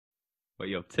What are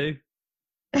you up to?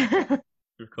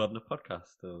 Recording a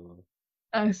podcast? Or...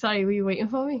 Oh, sorry, were you waiting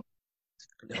for me?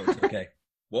 No, it's okay.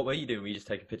 What were you doing? Were you just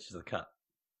taking pictures of the cat?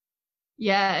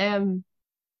 Yeah,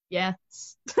 yeah.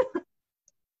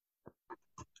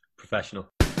 Professional.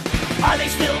 Are they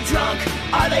still drunk?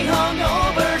 Are they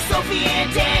hungover? Sophie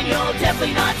and Daniel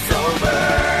definitely not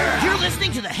sober. You're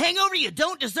listening to the Hangover You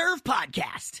Don't Deserve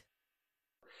podcast.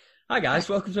 Hi guys,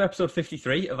 welcome to episode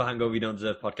 53 of a Hangover You Don't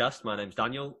Deserve podcast. My name's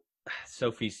Daniel.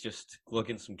 Sophie's just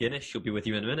glugging some Guinness. She'll be with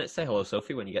you in a minute. Say hello,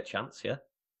 Sophie, when you get a chance, yeah?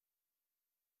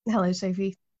 Hello,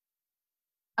 Sophie.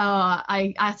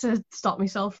 I had to stop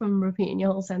myself from repeating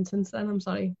your whole sentence then. I'm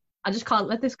sorry. I just can't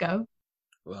let this go.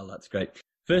 Well, that's great.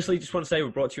 Firstly, just want to say we're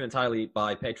brought to you entirely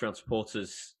by Patreon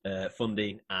supporters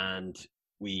funding, and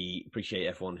we appreciate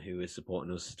everyone who is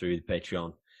supporting us through the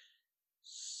Patreon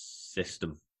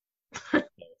system.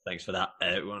 Thanks for that.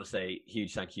 We want to say a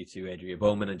huge thank you to Adria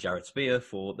Bowman and Jared Spear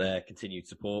for their continued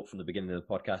support from the beginning of the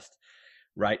podcast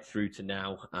right through to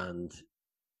now and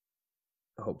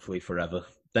hopefully forever.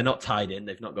 They're not tied in.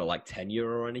 They've not got like tenure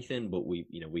or anything, but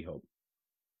we hope.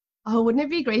 Oh, wouldn't it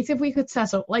be great if we could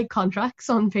set up like contracts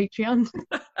on Patreon?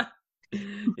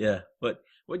 Yeah, but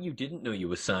what you didn't know you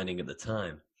were signing at the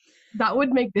time. That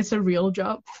would make this a real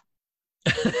job.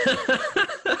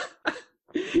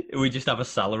 We just have a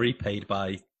salary paid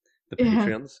by the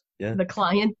Patreons. Yeah. The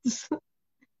clients.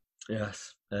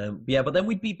 Yes. Yeah, but then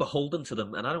we'd be beholden to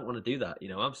them, and I don't want to do that.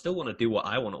 I still want to do what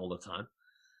I want all the time.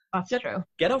 That's true.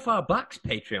 Get off our backs,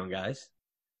 Patreon guys.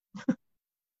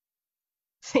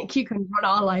 Think you can run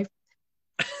our life.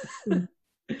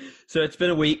 So it's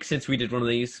been a week since we did one of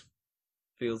these.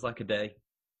 Feels like a day.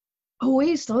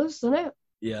 Always does, doesn't it?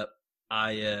 Yeah.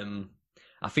 I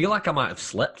feel like I might have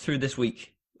slept through this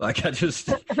week. Like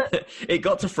it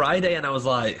got to Friday and I was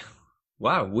like,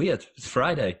 wow, weird. It's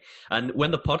Friday. And when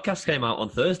the podcast came out on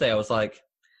Thursday, I was like,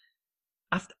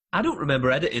 I don't remember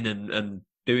editing and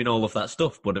doing all of that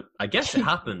stuff, but I guess it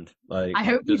happened. Like, I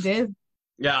hope you did.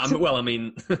 Yeah,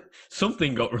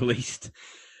 something got released.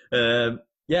 Yeah,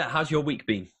 how's your week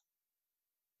been?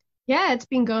 Yeah, it's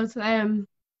been good.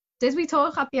 Did we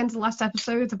talk at the end of the last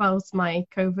episode about my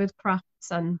COVID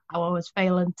crafts and how I was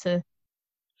failing to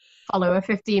follow a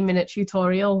 15-minute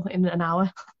tutorial in an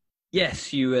hour?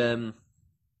 Yes, you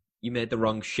made the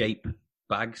wrong shape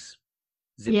bags.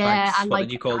 Zip yeah, bags, and what like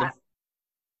did you call them?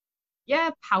 Yeah,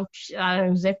 pouch. I don't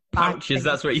know, zip bag pouches. thing.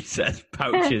 That's what you said.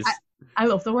 Pouches. I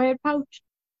love the word pouch.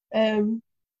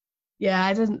 Yeah,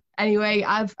 I didn't. Anyway,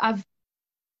 I've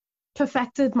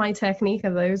perfected my technique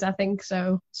of those, I think.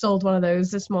 So sold one of those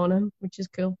this morning, which is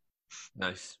cool.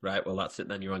 Nice. Right. Well, that's it.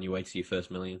 Then you're on your way to your first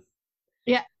million.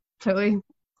 Yeah, totally.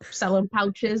 Selling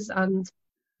pouches and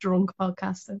drunk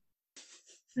podcasting.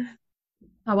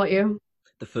 How about you?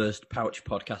 The first pouch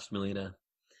podcast millionaire.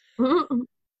 Mm-hmm.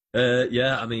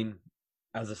 Yeah, I mean,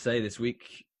 as I say, this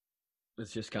week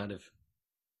was just kind of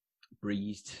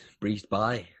breezed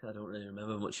by. I don't really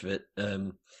remember much of it.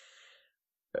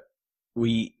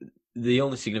 The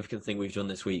only significant thing we've done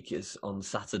this week is on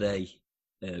Saturday,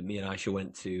 me and Aisha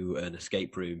went to an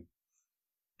escape room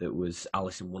that was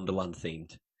Alice in Wonderland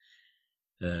themed.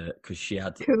 Because she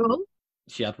had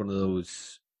one of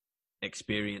those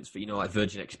experience for like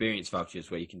Virgin Experience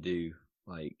vouchers where you can do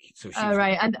like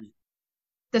right, and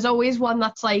there's always one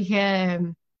that's like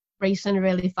racing a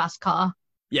really fast car.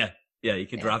 Yeah, you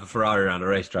can drive a Ferrari around a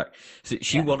racetrack. So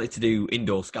she wanted to do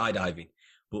indoor skydiving,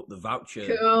 but the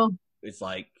voucher is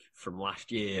like from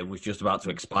last year and was just about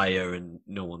to expire, and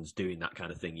no one's doing that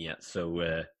kind of thing yet. So,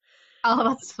 oh,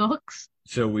 that sucks.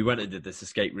 So we went and did this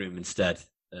escape room instead.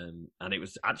 And it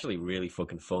was actually really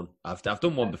fucking fun. I've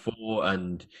done one before,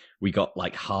 and we got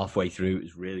like halfway through. It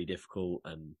was really difficult,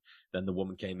 and then the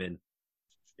woman came in,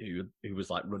 who was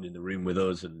like running the room with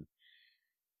us, and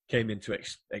came in to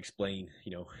explain,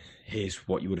 here's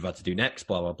what you would have had to do next,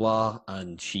 blah blah blah.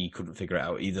 And she couldn't figure it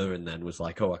out either, and then was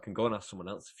like, "Oh, I can go and ask someone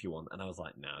else if you want." And I was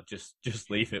like, "No, just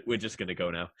leave it. We're just gonna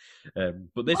go now."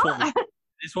 But this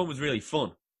one was really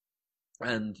fun.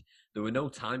 And there were no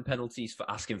time penalties for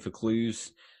asking for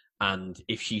clues. And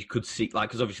if she could see, like,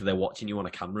 because obviously they're watching you on a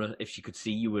camera, if she could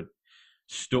see you were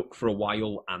stuck for a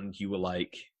while and you were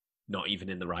like not even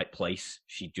in the right place,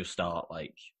 she'd just start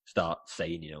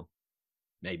saying,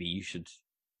 maybe you should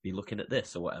be looking at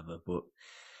this or whatever. But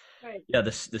right. Yeah,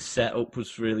 the setup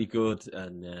was really good,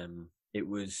 and it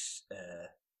was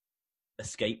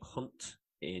escape hunt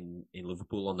in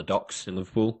Liverpool, on the docks in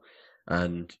Liverpool,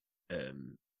 and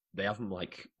they have them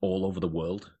like all over the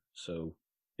world. So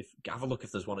have a look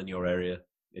if there's one in your area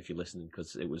if you're listening,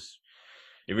 because it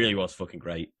really was fucking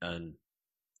great. And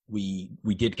we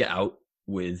did get out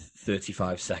with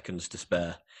 35 seconds to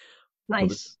spare,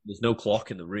 Nice. There's no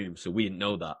clock in the room, so we didn't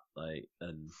know that. Like,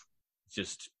 and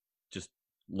just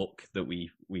luck that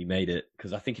we made it.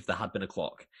 Because I think if there had been a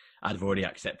clock, I'd have already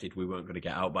accepted we weren't going to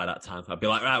get out by that time. I'd be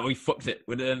like, right, we fucked it.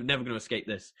 We're never going to escape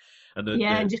this. And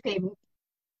and just gave up.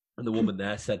 And the woman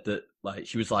there said that, like,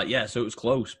 she was like, yeah, so it was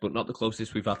close, but not the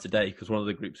closest we've had today, because one of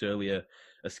the groups earlier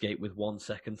escaped with 1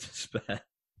 second to spare.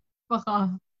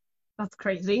 Oh, that's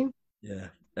crazy. Yeah.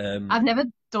 I've never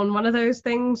done one of those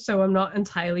things, so I'm not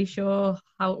entirely sure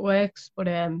how it works, but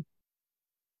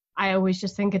I always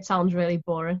just think it sounds really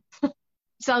boring.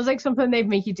 Sounds like something they'd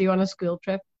make you do on a school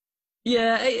trip.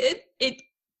 Yeah, it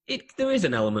there is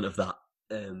an element of that.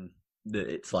 That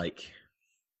it's like,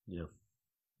 you know,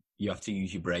 you have to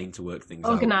use your brain to work things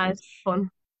out. Organised,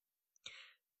 fun.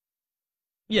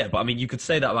 Yeah, but I mean, you could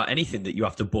say that about anything that you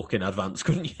have to book in advance,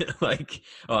 couldn't you? Like,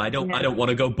 oh, I don't want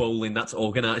to go bowling. That's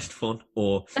organised fun.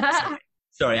 Or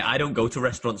sorry, I don't go to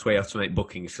restaurants where you have to make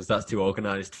bookings because that's too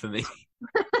organised for me.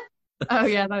 Oh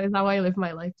yeah, that is how I live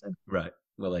my life. So. Right.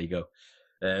 Well, there you go.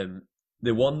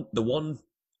 The one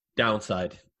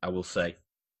downside I will say,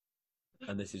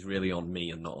 and this is really on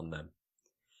me and not on them.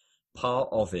 Part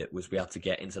of it was we had to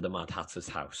get into the Mad Hatter's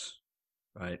house,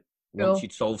 right? Cool. Once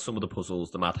you'd solved some of the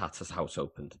puzzles, the Mad Hatter's house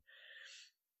opened.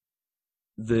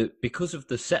 Because of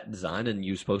the set design, and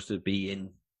you were supposed to be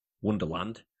in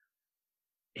Wonderland,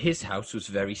 his house was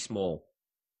very small,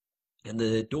 and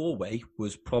the doorway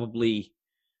was probably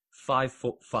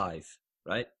 5'5",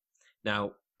 right?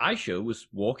 Now, Aisha was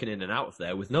walking in and out of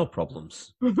there with no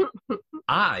problems.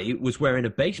 I was wearing a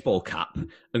baseball cap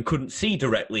and couldn't see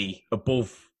directly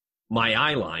above my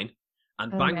eye line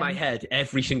and bang my head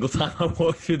every single time I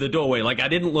walked through the doorway. Like, I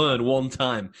didn't learn one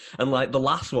time. And like the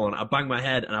last one, I banged my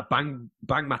head and I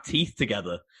banged my teeth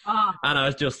together. And I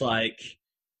was just like,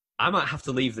 I might have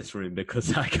to leave this room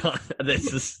because I can't.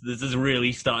 This is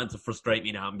really starting to frustrate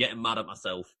me now. I'm getting mad at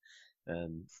myself.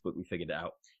 But we figured it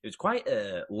out. It was quite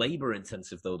labor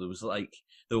intensive though.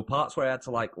 There were parts where I had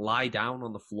to like lie down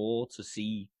on the floor to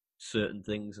see certain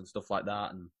things and stuff like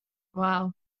that. And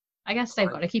wow, I guess they've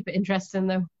got to keep it interesting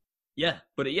though. Yeah,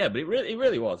 but it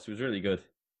really was. It was really good.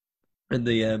 And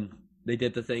they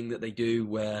did the thing that they do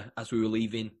where as we were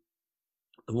leaving,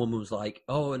 the woman was like,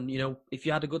 "Oh, and you know, if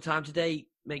you had a good time today,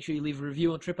 make sure you leave a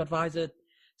review on TripAdvisor.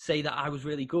 Say that I was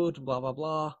really good. Blah blah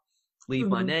blah. Leave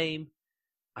my name."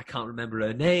 I can't remember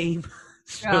her name.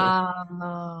 So,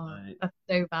 that's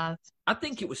so bad. I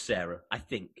think it was Sarah. I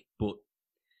think, but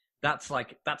that's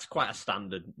quite a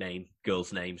standard name,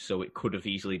 girl's name. So it could have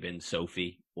easily been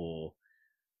Sophie or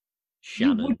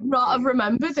Shannon. You would not have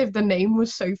remembered if the name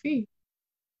was Sophie.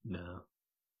 No.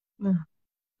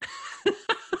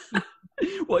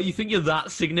 What, you think you're that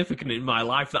significant in my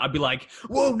life that I'd be like,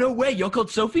 whoa, no way, you're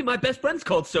called Sophie? My best friend's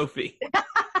called Sophie.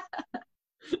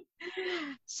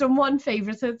 Someone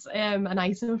favorited an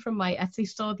item from my Etsy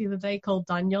store the other day called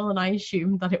Daniel, and I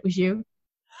assumed that it was you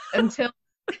until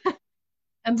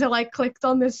I clicked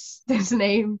on this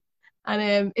name,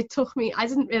 and it took me. I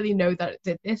didn't really know that it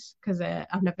did this because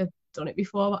I've never done it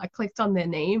before. But I clicked on the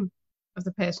name of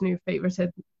the person who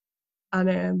favorited,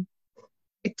 and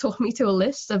it took me to a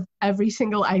list of every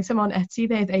single item on Etsy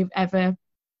that they've ever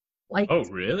liked. Oh,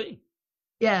 really?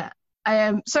 Yeah.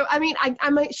 So I mean,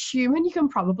 I'm assuming you can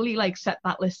probably like set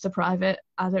that list to private.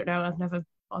 I don't know. I've never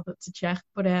bothered to check,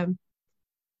 but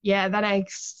yeah. Then I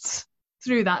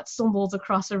through that stumbled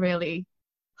across a really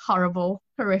horrible,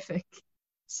 horrific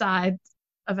side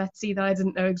of Etsy that I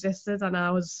didn't know existed, and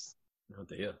I was. Oh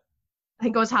dear. I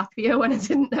think I was happier when I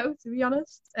didn't know, to be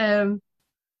honest.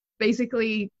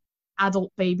 Basically,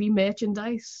 adult baby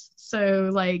merchandise. So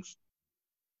like,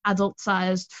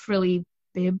 adult-sized frilly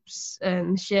bibs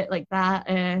and shit like that.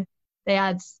 They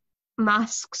had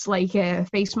masks, like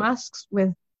face masks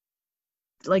with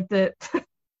like the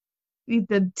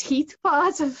the teeth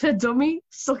part of a dummy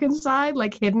stuck inside,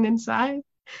 like hidden inside.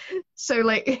 So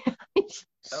like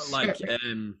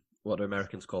what do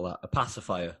Americans call that? A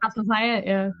pacifier. Pacifier,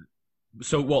 yeah.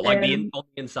 So what, like on the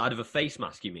inside of a face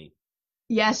mask, you mean?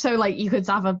 Yeah, so like you could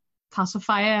have a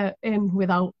pacifier in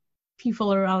without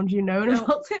people around you knowing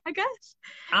about it, I guess.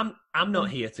 I'm not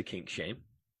here to kink shame.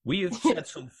 We have said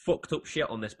some fucked up shit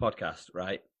on this podcast,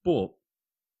 right? But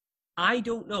I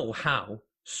don't know how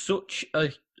such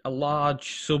a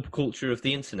large subculture of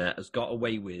the internet has got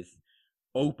away with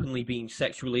openly being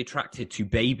sexually attracted to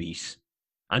babies,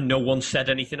 and no one said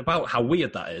anything about how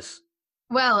weird that is.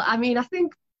 Well, I mean, I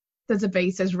think the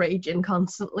debate is raging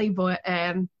constantly, but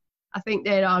I think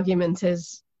their argument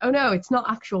is, oh no, it's not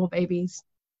actual babies.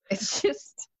 It's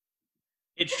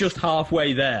just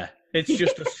halfway there. It's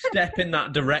just a step in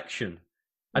that direction.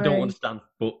 I don't understand,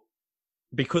 but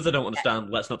because I don't understand,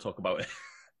 let's not talk about it.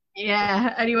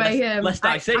 Yeah. Anyway, lest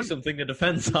I say something that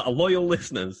offends our loyal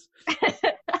listeners.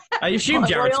 I assume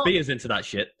Jared Spears into that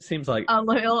shit. Seems like our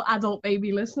loyal adult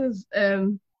baby listeners.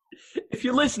 If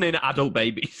you're listening, adult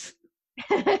babies,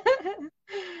 it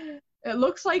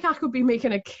looks like I could be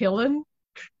making a killing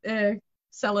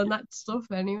selling that stuff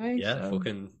anyway. Yeah, so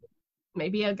fucking.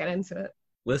 Maybe I'll get into it.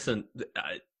 Listen,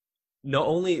 not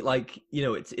only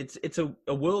it's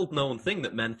a world known thing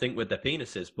that men think with their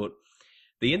penises, but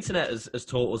the internet has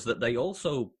taught us that they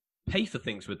also pay for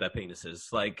things with their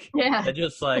penises. Like, they're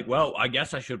just like, well, I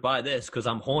guess I should buy this because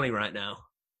I'm horny right now.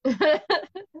 I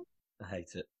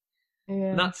hate it.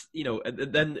 Yeah. And that's,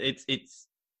 then it's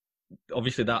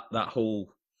obviously that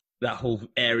whole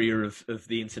area of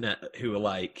the internet who are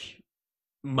like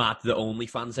mad that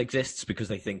OnlyFans exists because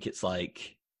they think it's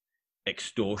like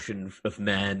extortion of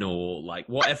men or like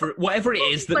whatever it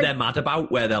is that like, they're mad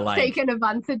about, where they're like taking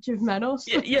advantage of men or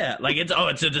something. yeah, like it's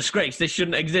a disgrace, this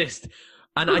shouldn't exist.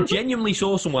 And I genuinely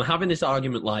saw someone having this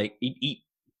argument, like he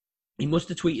must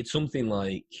have tweeted something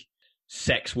like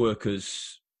sex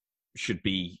workers should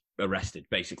be arrested,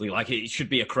 basically, like it should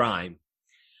be a crime.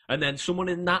 And then someone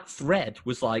in that thread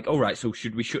was like, all right, so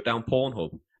should we shut down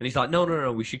Pornhub? And he's like,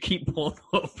 no, we should keep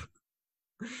Pornhub.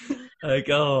 Like,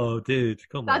 oh, dude,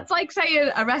 come on. That's like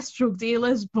saying arrest drug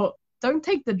dealers, but don't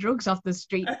take the drugs off the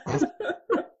street.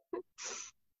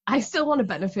 I still want to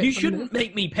benefit You from shouldn't this.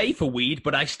 make me pay for weed,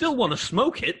 but I still want to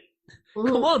smoke it.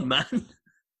 Come on, man.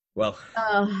 Well,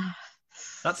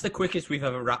 that's the quickest we've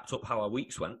ever wrapped up how our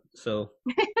weeks went. So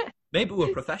maybe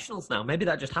we're professionals now. Maybe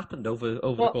that just happened over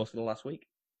the course of the last week.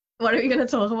 What are we going to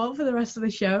talk about for the rest of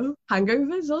the show?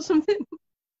 Hangovers or something?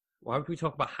 Why would we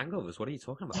talk about hangovers? What are you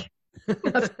talking about?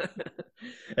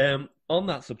 On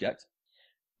that subject,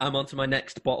 I'm on to my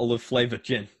next bottle of flavoured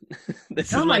gin.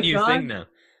 This is my new thing now.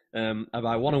 I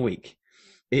buy one a week.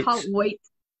 Can't wait.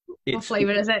 What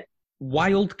flavour is it?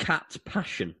 Wildcat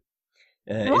Passion.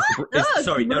 What?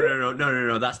 Sorry,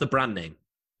 no. That's the brand name.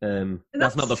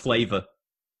 That's not the flavour.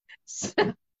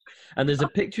 And there's a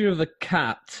picture of a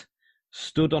cat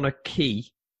stood on a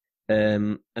key,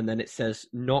 and then it says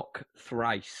 "knock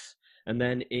thrice," and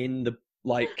then in the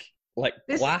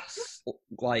glass,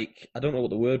 like I don't know what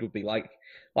the word would be, like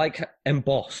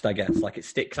embossed, I guess, like it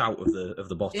sticks out of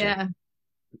the bottle. Yeah.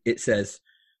 It says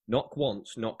 "knock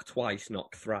once, knock twice,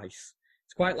 knock thrice."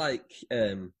 It's quite like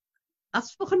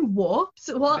that's fucking warped.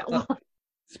 What?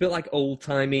 It's a bit like old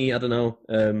timey. I don't know.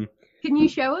 Can you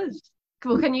show us?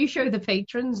 Well, can you show the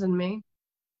patrons and me?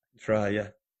 Try, yeah.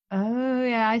 Oh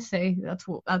yeah, I see.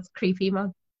 That's creepy,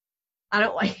 man. I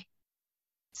don't like.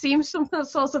 Seems something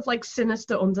sort of like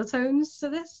sinister undertones to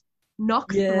this.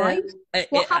 Knock thrice.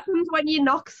 What happens when you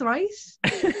knock thrice?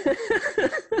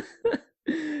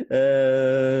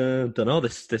 Don't know.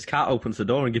 This cat opens the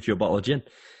door and gives you a bottle of gin.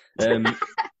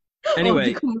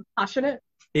 Anyway, passionate.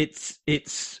 It's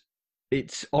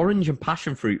orange and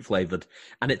passion fruit flavored,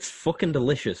 and it's fucking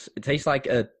delicious. It tastes like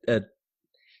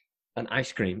an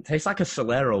ice cream. It tastes like a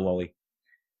Solero lolly.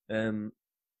 I'm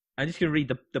just gonna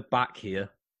read the back here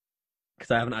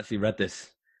because I haven't actually read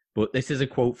this, but this is a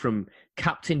quote from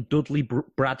Captain Dudley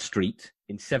Bradstreet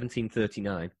in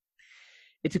 1739.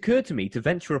 It occurred to me to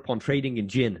venture upon trading in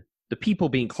gin, the people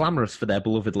being clamorous for their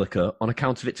beloved liquor on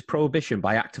account of its prohibition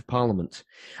by Act of Parliament.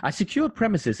 I secured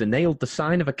premises and nailed the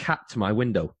sign of a cat to my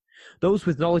window. Those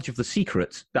with knowledge of the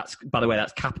secret, that's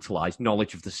capitalized,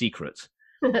 knowledge of the secret,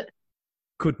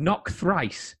 could knock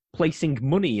thrice, placing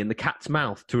money in the cat's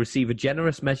mouth to receive a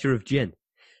generous measure of gin.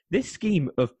 This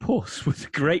scheme of puss was a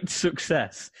great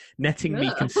success, netting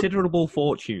me considerable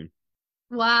fortune.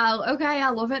 Wow, okay, I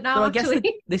love it now. So I guess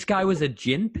this guy was a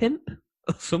gin pimp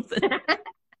or something.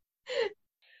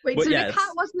 Wait, but so the cat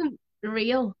wasn't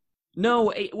real?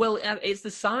 No, it's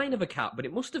the sign of a cat, but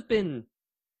it must have been...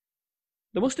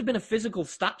 There must have been a physical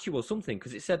statue or something,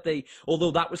 because it said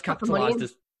although that was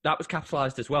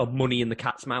capitalized as well, money in the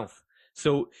cat's mouth.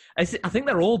 So I think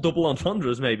they're all double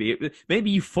entendres. Maybe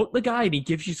you fuck the guy and he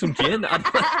gives you some gin.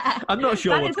 I'm not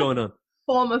sure what's going on.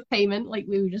 Form of payment, like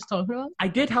we were just talking about. I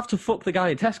did have to fuck the guy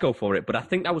in Tesco for it, but I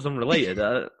think that was unrelated.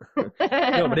 No,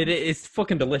 but it's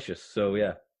fucking delicious. So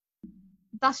yeah,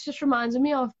 that's just reminding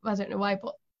me of, I don't know why,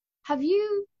 but have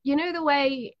you know the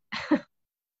way.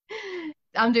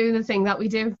 I'm doing the thing that we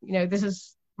do. You know, this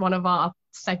is one of our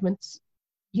segments.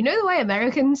 You know the way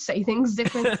Americans say things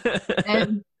different?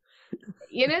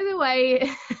 You know the way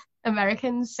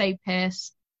Americans say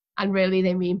purse and really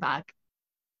they mean bag?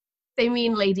 They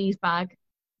mean ladies' bag.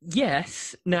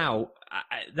 Yes. Now,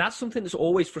 that's something that's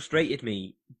always frustrated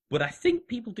me, but I think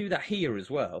people do that here as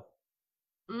well.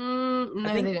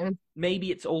 No, they don't.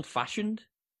 Maybe it's old-fashioned.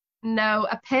 No,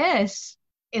 a purse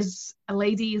is a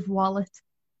lady's wallet.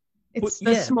 It's But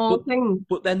the yeah, small thing.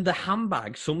 But then the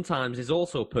handbag sometimes is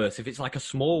also a purse if it's like a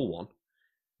small one.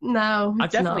 No, I've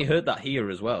it's definitely not. heard that here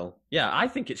as well. Yeah, I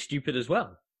think it's stupid as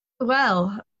well.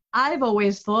 Well, I've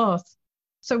always thought,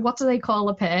 so what do they call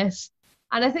a purse?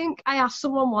 And I think I asked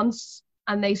someone once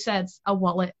and they said a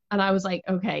wallet. And I was like,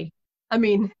 okay. I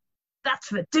mean, that's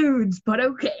for dudes, but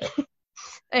okay.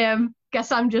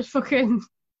 Guess I'm just fucking,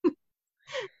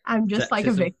 I'm just like a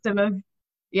Sexism. victim of,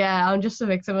 yeah, I'm just a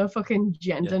victim of fucking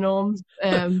gender norms.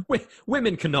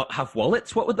 Women cannot have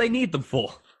wallets. What would they need them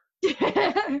for?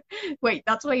 Wait,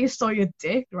 that's where you saw your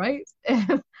dick, right?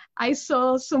 I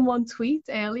saw someone tweet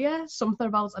earlier something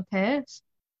about a purse,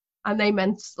 and they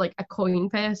meant like a coin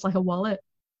purse, like a wallet.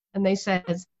 And they said,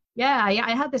 yeah,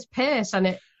 I had this purse and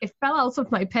it fell out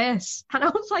of my purse. And I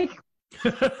was like,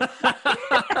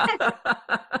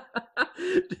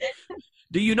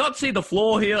 Do you not see the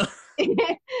floor here?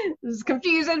 it's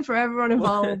confusing for everyone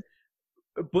involved.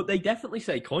 But they definitely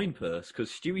say coin purse because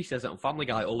Stewie says it on Family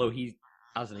Guy, although he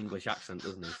has an English accent,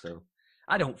 doesn't he? So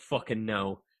I don't fucking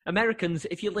know. Americans,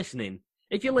 if you're listening,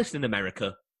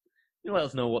 America, you let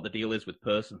us know what the deal is with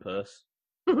purse and purse.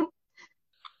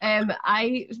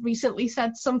 I recently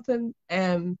said something.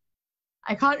 I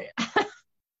can't.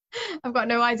 I've got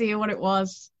no idea what it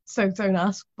was, so don't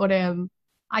ask. But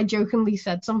I jokingly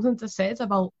said something to Sid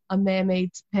about a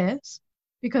mermaid's purse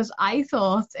because I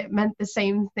thought it meant the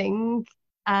same thing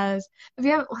as. Have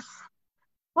you ever?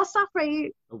 What's that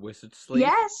phrase? A wizard's sleeve?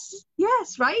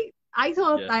 Yes, right? I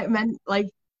thought that meant like,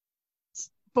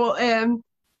 but and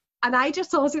I just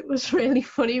thought it was really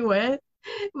funny word.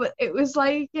 But it was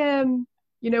like you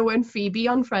know when Phoebe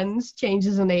on Friends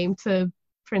changes her name to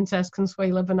Princess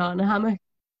Consuela Banana Hammock,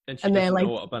 and she and doesn't like,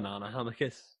 know what a banana hammock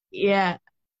is. Yeah.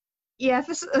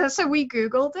 So we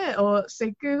googled it, or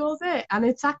Sid googled it, and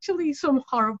it's actually some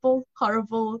horrible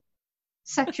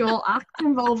sexual act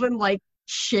involving like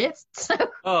shit.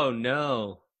 Oh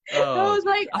no! I was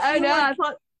like, I know.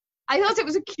 like... I thought it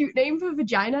was a cute name for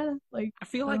vagina. Like, I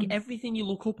feel like everything you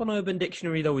look up on Urban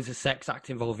Dictionary though is a sex act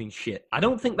involving shit. I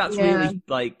don't think that's really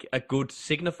like a good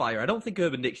signifier. I don't think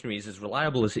Urban Dictionary is as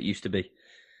reliable as it used to be.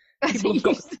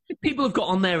 People have got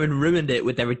on there and ruined it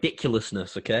with their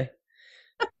ridiculousness. Okay.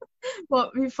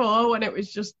 What before when it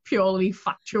was just purely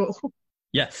factual?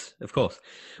 Yes, of course.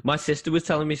 My sister was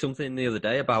telling me something the other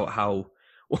day about how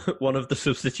one of the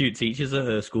substitute teachers at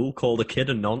her school called a kid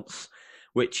a nonce,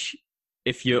 which,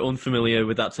 if you're unfamiliar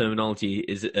with that terminology,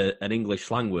 is an English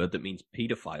slang word that means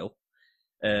paedophile.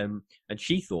 And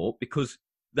she thought, because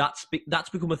that's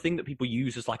become a thing that people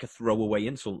use as like a throwaway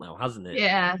insult now, hasn't it?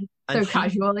 Yeah, and so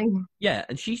casually. Yeah,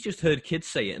 and she's just heard kids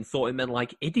say it and thought it meant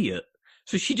like idiot.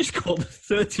 So she just called a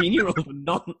 13-year-old a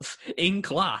nonce in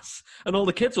class, and all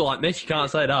the kids were like, "Miss, you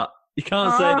can't say that. You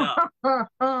can't say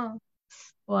that."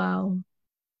 Wow,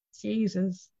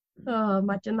 Jesus! Oh,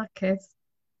 imagine that kid.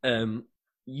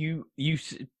 You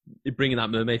bringing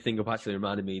that mermaid thing up actually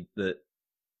reminded me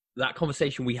that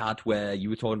conversation we had where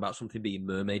you were talking about something being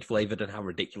mermaid flavored and how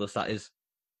ridiculous that is.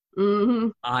 Mm-hmm.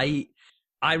 I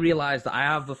realized that I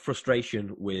have a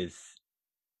frustration with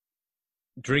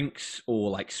drinks or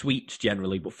like sweets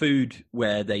generally, but food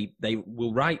where they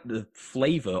will write the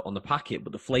flavor on the packet,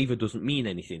 but the flavor doesn't mean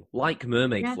anything. Like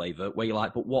mermaid flavor, where you're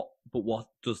like, but what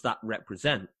does that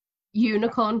represent?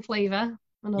 Unicorn flavor,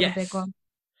 another big one.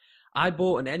 I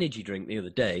bought an energy drink the other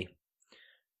day,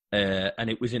 and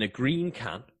it was in a green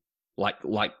can, like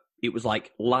it was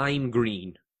like lime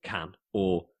green can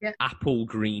or apple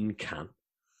green can,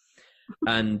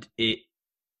 and the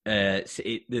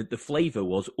flavor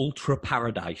was Ultra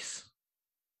Paradise,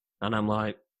 and I'm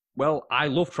like, well, I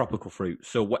love tropical fruit,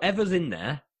 so whatever's in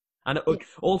there. And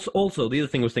also the other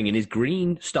thing I was thinking is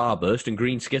green Starburst and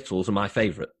green Skittles are my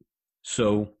favorite.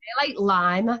 So I like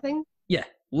lime, I think. Yeah,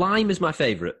 lime is my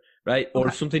favorite. Right? Or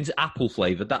if something's apple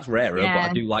flavored, that's rarer, but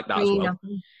I do like that as well.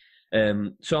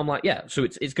 So I'm like, so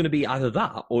it's going to be either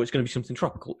that or it's going to be something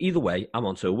tropical. Either way, I'm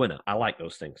onto a winner. I like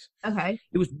those things. Okay.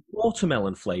 It was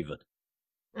watermelon flavored.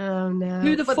 Oh no!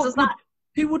 Who the fuck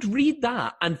who would read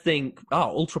that and think, oh,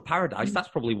 Ultra Paradise, that's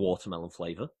probably watermelon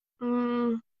flavor?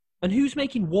 And who's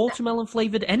making watermelon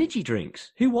flavored energy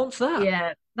drinks? Who wants that?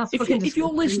 Yeah, that's if you're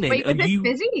listening. Wait, and you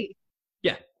fizzy?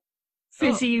 Yeah,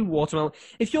 fizzy watermelon.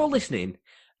 If you're listening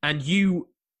and you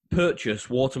purchase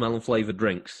watermelon-flavored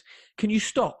drinks, can you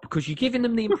stop? Because you're giving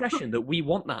them the impression that we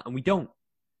want that, and we don't.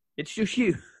 It's just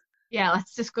you. Yeah,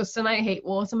 that's disgusting. I hate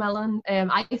watermelon.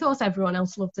 I thought everyone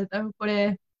else loved it, though. But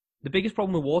the biggest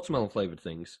problem with watermelon-flavored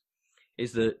things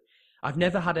is that I've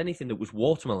never had anything that was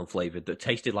watermelon-flavored that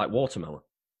tasted like watermelon.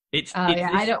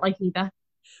 I don't like either.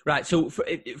 Right, so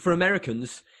for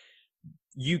Americans,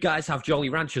 you guys have Jolly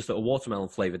Ranchers that are watermelon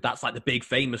flavored. That's like the big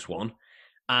famous one,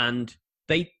 and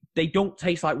they don't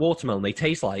taste like watermelon. They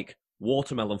taste like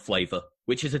watermelon flavor,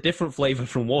 which is a different flavor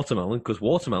from watermelon because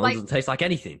watermelon Like- doesn't taste like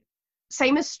anything.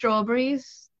 Same as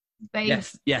strawberries.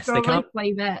 Yes, they Strawberry can't.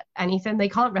 flavor anything. They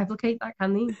can't replicate that,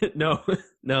 can they? No.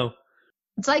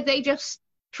 It's like they just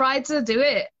tried to do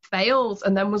it, failed,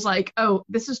 and then was like, oh,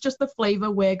 this is just the flavor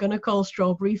we're going to call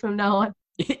strawberry from now on.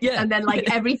 Yeah. And then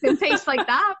like everything tastes like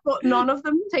that, but none of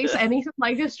them taste anything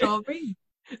like a strawberry.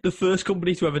 The first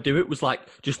company to ever do it was like,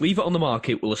 just leave it on the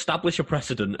market, we'll establish a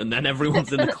precedent, and then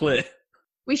everyone's in the clear.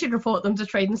 We should report them to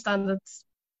trading standards.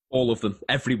 All of them,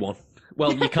 everyone.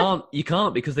 Well, you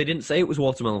can't because they didn't say it was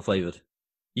watermelon flavored.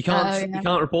 You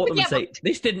can't report them and say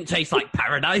this didn't taste like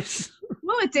paradise.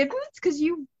 Well, it didn't, because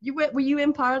were you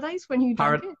in paradise when you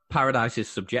drank it? Paradise is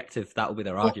subjective. That'll be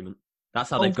their argument. That's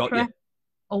how they've got you.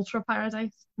 Ultra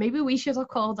Paradise. Maybe we should have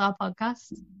called our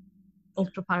podcast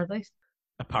Ultra Paradise.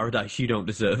 A paradise you don't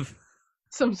deserve.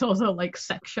 Some sort of like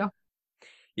sex shop.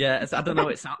 Yeah, I don't know.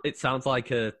 It sounds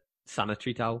like a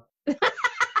sanitary towel.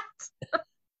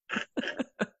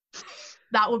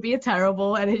 That would be a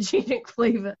terrible energy drink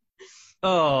flavor.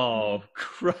 Oh,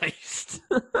 Christ.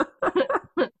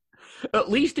 At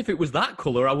least if it was that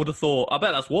colour, I would have thought, I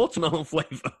bet that's watermelon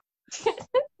flavour.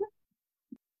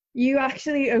 You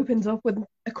actually opened up with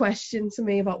a question to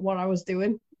me about what I was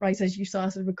doing right as you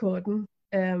started recording.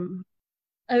 And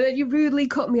then you rudely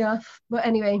cut me off. But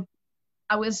anyway,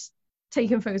 I was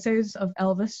taking photos of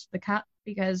Elvis, the cat,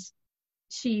 because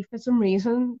she, for some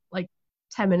reason, like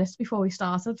 10 minutes before we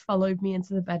started, followed me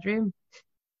into the bedroom.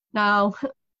 Now,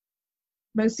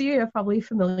 most of you are probably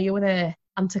familiar with her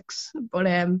antics, but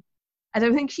I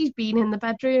don't think she's been in the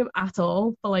bedroom at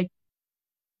all for like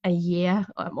a year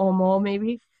or more,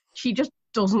 maybe. She just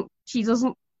doesn't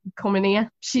come in here.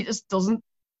 She just doesn't,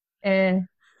 ever.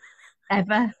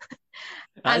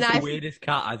 That's the weirdest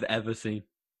cat I've ever seen.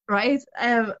 Right?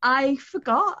 I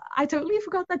totally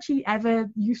forgot that she ever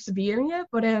used to be in here,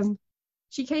 but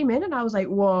she came in and I was like,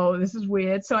 whoa, this is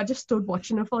weird. So I just stood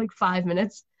watching her for like 5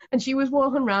 minutes, and she was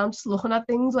walking around just looking at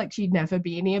things like she'd never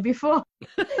been here before.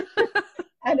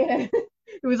 And it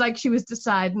was like she was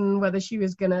deciding whether she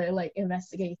was gonna like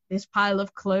investigate this pile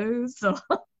of clothes or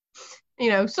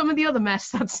some of the other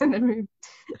mess that's in the room.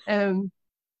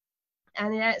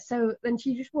 And yeah, so then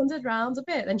she just wandered around a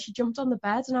bit, then she jumped on the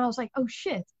bed, and I was like, oh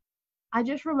shit, I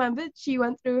just remembered she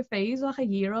went through a phase like a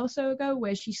year or so ago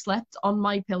where she slept on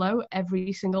my pillow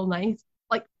every single night,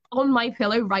 like on my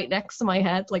pillow right next to my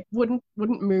head, like wouldn't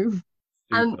move. Super.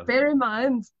 And bear in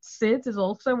mind, Sid is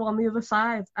also on the other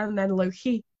side, and then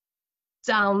Loki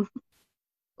down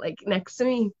like next to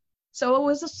me. So I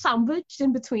was sandwiched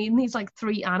in between these like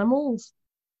three animals.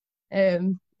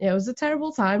 It was a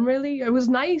terrible time, really. It was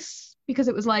nice because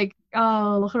it was like,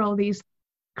 oh, look at all these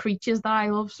creatures that I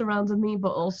love surrounding me,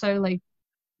 but also like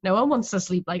no one wants to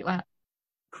sleep like that.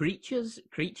 Creatures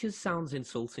sounds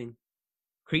insulting.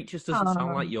 Creatures doesn't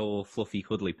sound like your fluffy,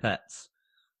 cuddly pets.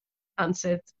 And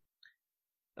Sid.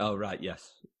 Oh, right, yes.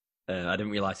 I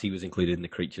didn't realise he was included in the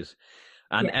creatures.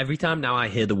 And every time now I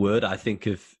hear the word, I think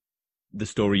of the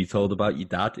story you told about your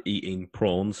dad eating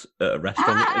prawns at a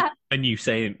restaurant and you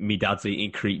saying, me dad's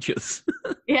eating creatures.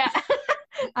 Yeah,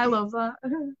 I love that.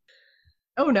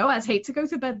 Oh no, I'd hate to go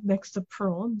to bed next to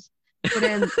prawns. But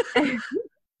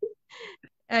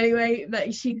anyway,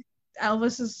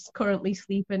 Elvis is currently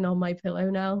sleeping on my pillow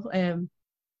now.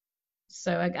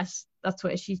 So I guess that's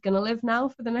where she's going to live now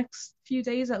for the next few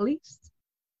days at least.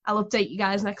 I'll update you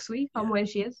guys next week on where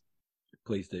she is.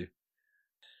 Please do.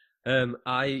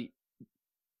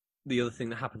 The other thing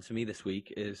that happened to me this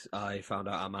week is I found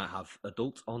out I might have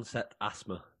adult onset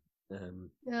asthma.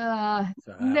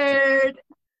 Nerd.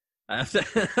 I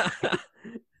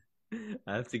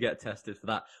have to get tested for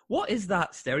that. What is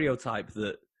that stereotype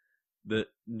that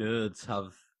nerds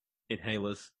have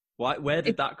inhalers? Where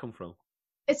did that come from?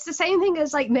 It's the same thing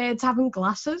as like nerds having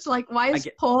glasses. Like, why is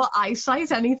poor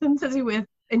eyesight anything to do with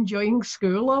enjoying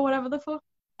school or whatever the fuck?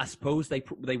 I suppose they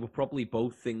were probably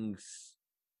both things.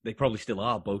 They probably still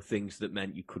are both things that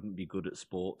meant you couldn't be good at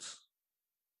sports.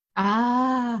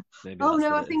 Maybe oh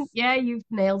no, I think you've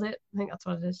nailed it. I think that's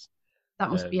what it is.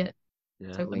 That must be it.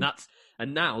 Yeah, totally.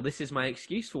 And now this is my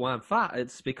excuse for why I'm fat.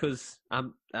 It's because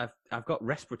I've got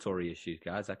respiratory issues,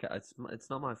 guys. It's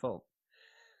not my fault.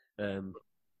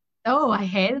 Oh, I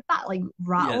hated that like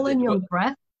rattle in your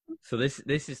breath. So this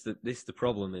is the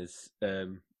problem is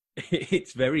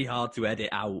it's very hard to edit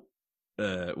out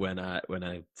when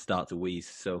I start to wheeze.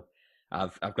 So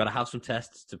I've got to have some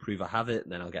tests to prove I have it,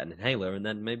 and then I'll get an inhaler, and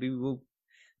then maybe we'll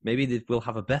maybe we'll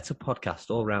have a better podcast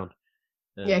all round.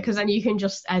 Yeah, because then you can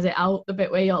just edit out the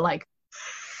bit where you're like,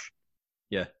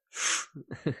 yeah.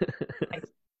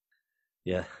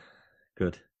 Yeah,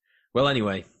 good. Well,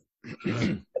 anyway.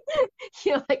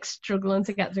 You're like struggling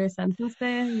to get through a sentence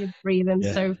there. You're breathing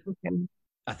so fucking...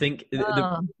 I think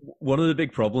one of the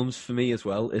big problems for me as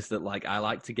well is that like I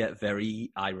like to get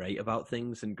very irate about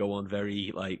things and go on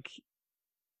very like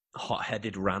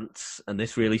hot-headed rants, and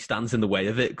this really stands in the way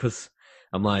of it because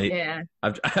I'm like,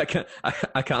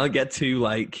 I can't get too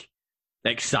like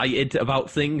excited about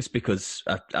things because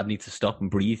I need to stop and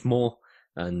breathe more,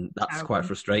 and that's quite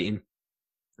frustrating.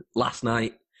 Last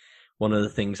night, one of the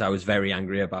things I was very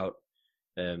angry about,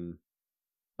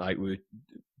 like we were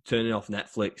turning off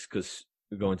Netflix because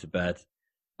we're going to bed,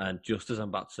 and just as I'm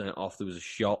about to turn it off, there was a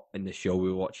shot in the show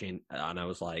we were watching, and I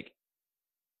was like,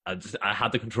 I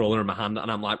had the controller in my hand,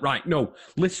 and I'm like, right, no,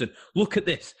 listen, look at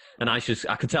this, and I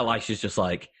could tell Aisha's just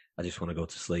like, I just want to go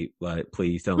to sleep, like,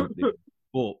 please don't.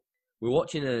 But we're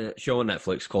watching a show on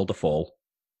Netflix called The Fall,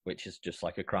 which is just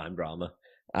like a crime drama,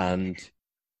 and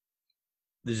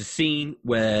there's a scene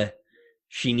where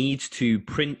she needs to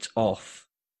print off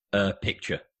a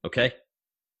picture, okay?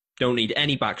 Don't need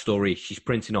any backstory. She's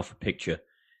printing off a picture.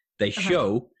 They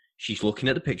show she's looking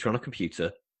at the picture on a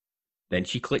computer. Then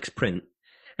she clicks print.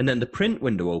 And then the print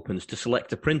window opens to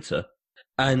select a printer.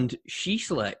 And she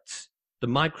selects the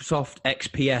Microsoft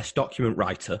XPS document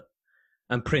writer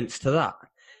and prints to that.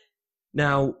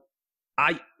 Now,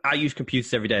 I use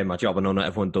computers every day in my job. I know not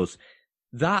everyone does.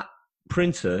 That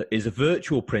printer is a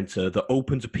virtual printer that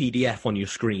opens a PDF on your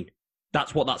screen.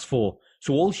 That's what that's for.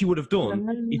 So all she would have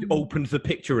done is opened the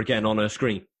picture again on her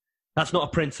screen. That's not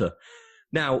a printer.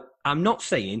 Now, I'm not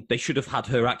saying they should have had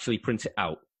her actually print it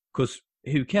out, because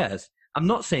who cares? I'm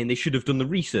not saying they should have done the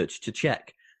research to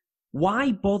check.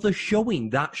 Why bother showing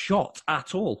that shot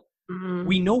at all?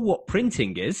 We know what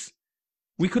printing is.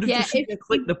 We could have just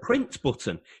clicked the print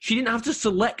button. She didn't have to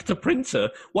select a printer.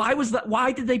 Why was that?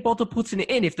 Why did they bother putting it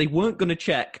in if they weren't going to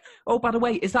check? Oh, by the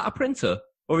way, is that a printer?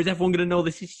 Or is everyone going to know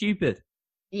this is stupid?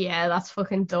 Yeah, that's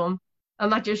fucking dumb.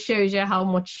 And that just shows you how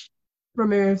much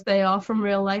removed they are from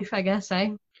real life, I guess,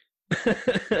 eh?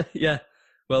 Yeah.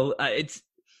 Well, it's...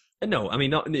 No, I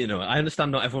mean, not, you know, I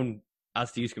understand not everyone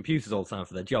has to use computers all the time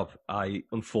for their job. I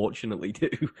unfortunately do,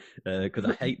 because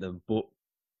I hate them. But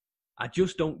I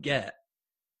just don't get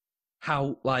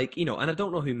how, like, you know, and I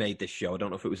don't know who made this show. I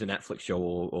don't know if it was a Netflix show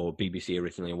or BBC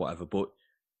originally or whatever, but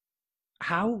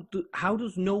how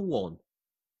does no one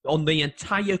on the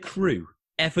entire crew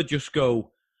ever just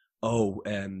go, oh,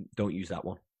 don't use that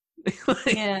one?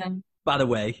 Yeah. By the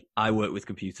way, I work with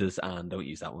computers and don't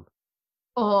use that one.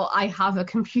 Or I have a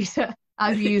computer.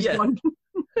 I've used one.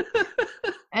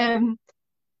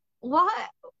 What?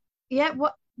 Yeah,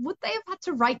 what would they have had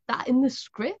to write that in the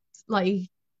script? Like,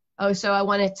 oh, so I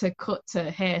wanted to cut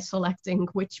to her selecting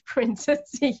which printer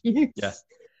to use. Yeah.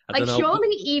 Like,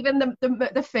 surely even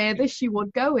the furthest she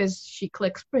would go is she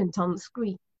clicks print on the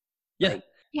screen. Yeah. Like,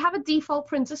 you have a default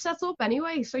printer set up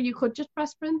anyway, so you could just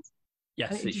press print.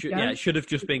 Yes, it should. Yeah, it should have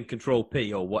just been Control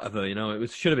P or whatever. You know,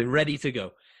 should have been ready to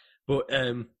go. But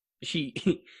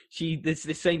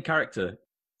this same character.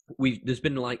 There's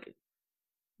been like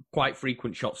quite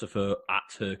frequent shots of her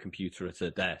at her computer at her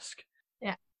desk.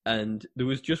 Yeah. And there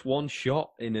was just one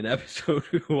shot in an episode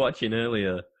we were watching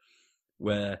earlier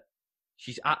where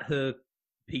she's at her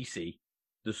PC.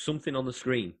 There's something on the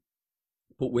screen,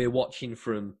 but we're watching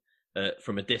from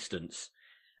a distance,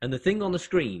 and the thing on the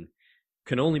screen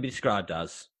can only be described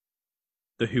as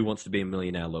the Who Wants to Be a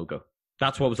Millionaire logo.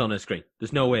 That's what was on her screen.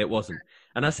 There's no way it wasn't.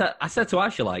 And I said to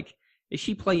Asha, like, is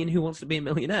she playing Who Wants to Be a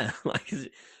Millionaire? Like,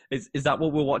 is that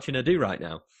what we're watching her do right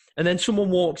now? And then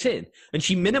someone walks in and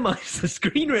she minimized the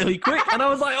screen really quick, and I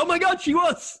was like, oh my god, she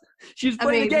was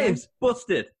playing the games.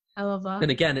 Busted. I love that. And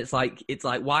again, it's like,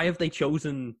 why have they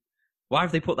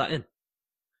put that in?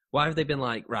 Why have they been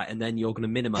like, right, and then you're going to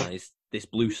minimize this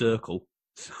blue circle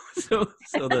so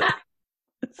that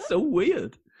it's so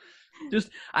weird.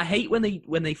 Just, I hate when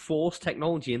they force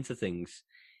technology into things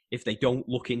if they don't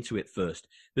look into it first.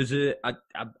 There's I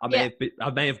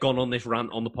may have gone on this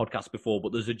rant on the podcast before,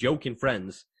 but there's a joke in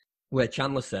Friends where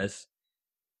Chandler says,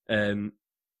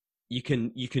 you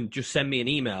can just send me an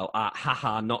email at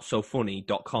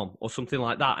hahanotsofunny.com or something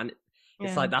like that, and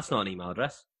it's like, that's not an email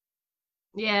address.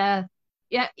 Yeah.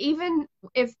 Yeah, even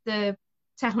if the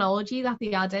technology that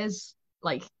they add is,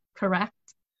 like, correct,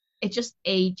 it just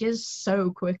ages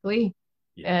so quickly.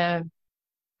 Yeah.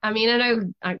 I mean, I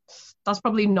know that's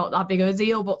probably not that big of a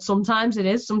deal, but sometimes it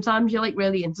is. Sometimes you're, like,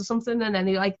 really into something, and then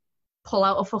you, like, pull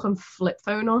out a fucking flip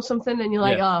phone or something, and you're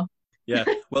like, oh. Yeah,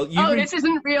 well, this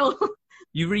isn't real.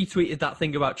 You retweeted that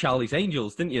thing about Charlie's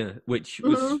Angels, didn't you? Which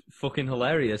was fucking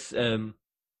hilarious.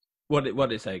 What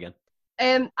did it say again?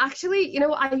 Actually, you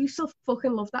know, I used to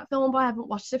fucking love that film, but I haven't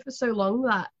watched it for so long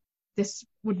that this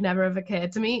would never have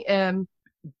occurred to me.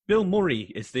 Bill Murray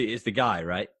is the guy,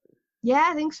 right? Yeah,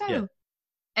 I think so.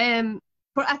 Yeah.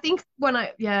 But I think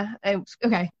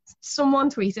okay. Someone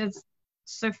tweeted,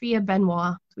 Sophia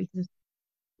Benoit tweeted,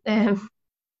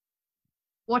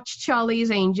 watched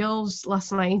Charlie's Angels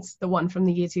last night, the one from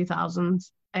the year 2000.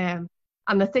 And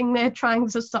the thing they're trying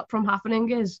to stop from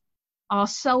happening is our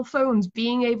cell phones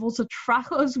being able to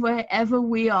track us wherever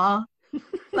we are.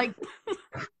 Like,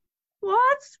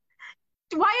 what?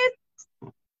 Why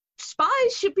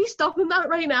spies should be stopping that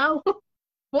right now?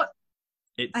 What?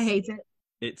 I hate it.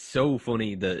 It's so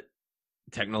funny that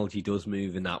technology does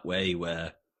move in that way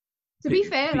where... To be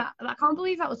fair, I can't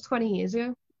believe that was 20 years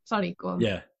ago. Sorry, go on.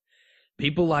 Yeah.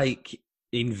 People, like,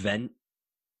 invent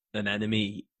an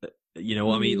enemy, you know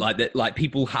what I mean? Like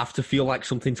people have to feel like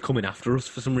something's coming after us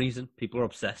for some reason. People are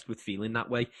obsessed with feeling that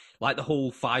way. Like the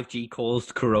whole 5G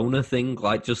caused corona thing.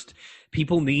 Like, just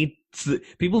people need there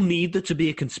to be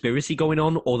a conspiracy going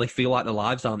on, or they feel like their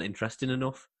lives aren't interesting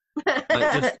enough.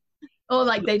 Like, or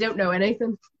like they don't know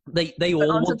anything. They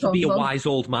all want to be a wise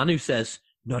old man who says,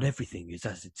 not everything is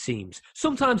as it seems.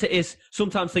 Sometimes it is.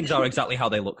 Sometimes things are exactly how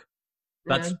they look.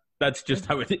 That's just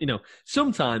how it, you know.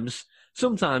 Sometimes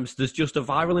there's just a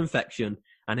viral infection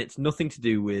and it's nothing to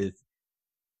do with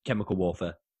chemical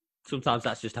warfare. Sometimes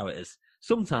that's just how it is.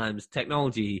 Sometimes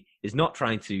technology is not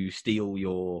trying to steal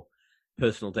your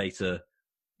personal data.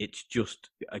 It's just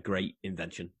a great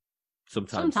invention.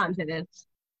 Sometimes it is.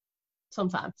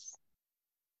 Sometimes.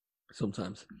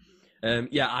 I'm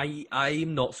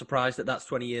not surprised that that's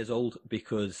 20 years old,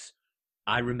 because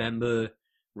I remember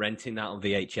renting that on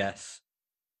VHS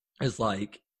as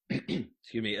like, excuse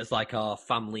me, as like our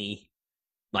family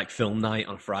like film night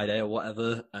on a Friday or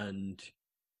whatever, and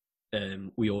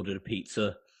we ordered a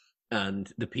pizza,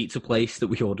 and the pizza place that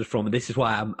we ordered from, and this is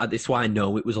why I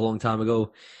know it was a long time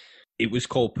ago. It was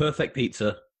called Perfect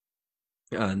Pizza,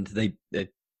 and they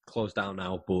closed down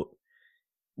now, but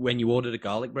when you ordered a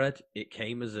garlic bread, it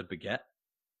came as a baguette,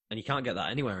 and you can't get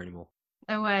that anywhere anymore.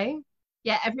 No way.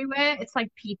 Yeah, everywhere it's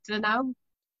like pizza now.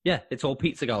 Yeah, it's all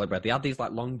pizza garlic bread. They had these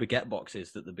like long baguette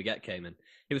boxes that the baguette came in.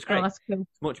 It was great. Oh, that's cool.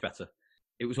 It's much better.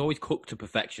 It was always cooked to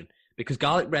perfection, because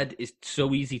garlic bread is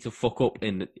so easy to fuck up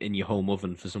in your home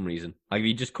oven for some reason. Like, if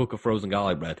you just cook a frozen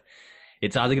garlic bread,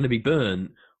 it's either going to be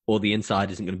burnt or the inside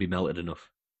isn't going to be melted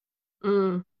enough.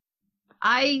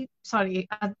 I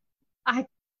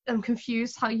am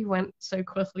confused how you went so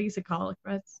quickly to garlic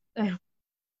breads.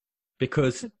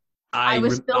 Because I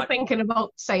was still thinking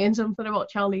about saying something about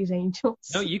Charlie's Angels.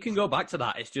 No, you can go back to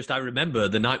that. It's just I remember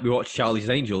the night we watched Charlie's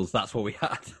Angels, that's what we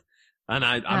had. And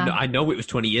I know it was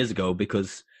 20 years ago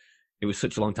because it was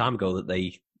such a long time ago that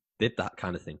they did that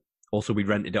kind of thing. Also, we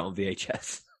rented it on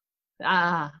VHS.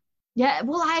 Yeah,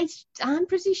 well, I'm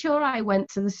pretty sure I went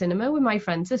to the cinema with my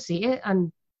friend to see it.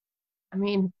 And, I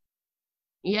mean,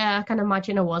 yeah, I can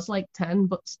imagine I was like 10,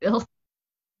 but still,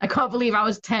 I can't believe I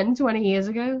was 10 20 years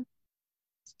ago.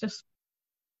 It's just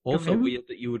also weird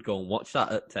that you would go and watch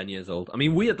that at 10 years old. I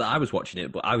mean, weird that I was watching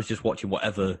it, but I was just watching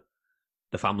whatever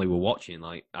the family were watching.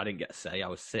 Like, I didn't get a say. I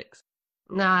was 6.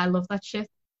 Nah, I love that shit.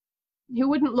 Who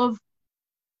wouldn't love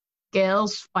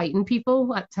girls fighting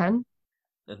people at 10?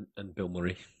 And Bill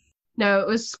Murray. No, it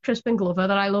was Crispin Glover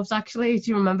that I loved, actually.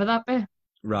 Do you remember that bit?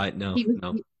 Right, no.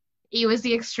 He was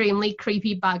the extremely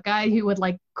creepy bad guy who would,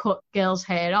 like, cut girls'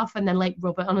 hair off and then, like,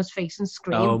 rub it on his face and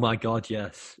scream. Oh, my God,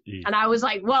 yes. And I was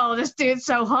like, whoa, this dude's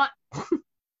so hot.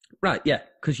 Right, yeah,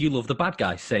 because you love the bad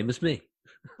guy, same as me.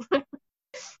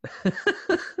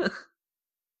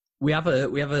 We have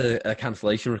a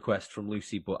cancellation request from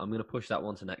Lucy, but I'm going to push that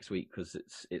one to next week because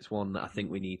it's one that I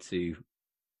think we need to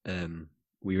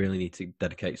we really need to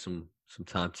dedicate some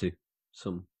time to.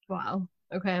 Wow.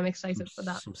 Okay, I'm excited for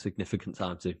that. Some significant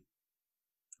time to.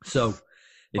 So,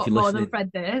 if you're more listening, than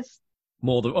Fred Durst?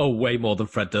 Way more than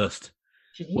Fred Durst.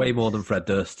 Jeez. Way more than Fred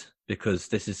Durst, because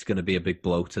this is going to be a big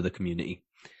blow to the community.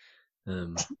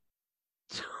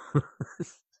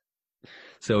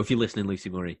 So if you're listening, Lucy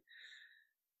Murray,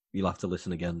 you'll have to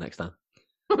listen again next time.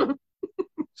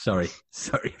 Sorry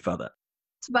about that.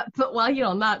 But while you're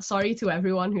on that, sorry to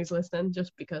everyone who's listening,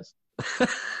 just because.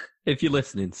 If you're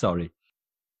listening, sorry.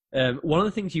 One of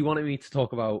the things you wanted me to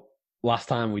talk about last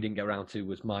time we didn't get around to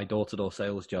was my door-to-door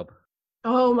sales job.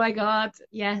 Oh my God,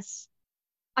 yes.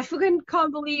 I fucking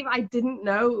can't believe I didn't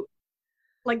know,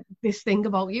 like, this thing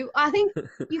about you. I think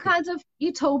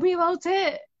you told me about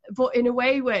it, but in a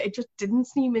way where it just didn't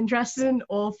seem interesting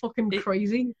or fucking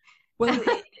crazy. Well,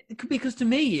 because to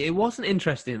me, it wasn't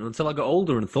interesting until I got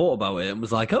older and thought about it and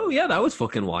was like, oh, yeah, that was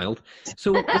fucking wild.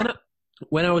 So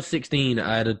when I was 16,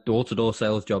 I had a door-to-door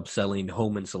sales job selling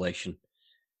home insulation.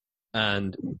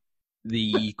 And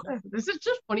This is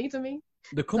just funny to me.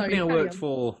 the company Sorry, I carry worked on.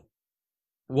 for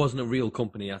wasn't a real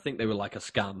company. I think they were like a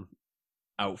scam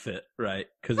outfit, right?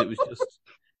 Because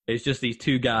it's just these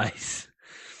two guys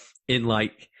in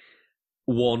like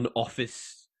one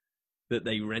office that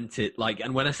they rented. Like,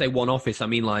 and when I say one office, I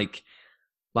mean like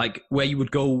where you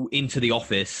would go into the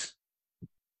office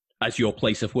as your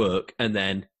place of work, and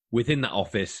then within that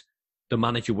office, the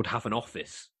manager would have an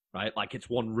office, right? Like it's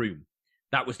one room.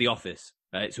 That was the office,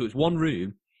 right? So it's one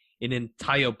room in an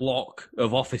entire block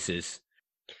of offices.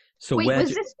 So Wait, where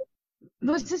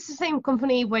was this the same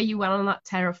company where you went on that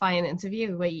terrifying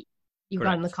interview where you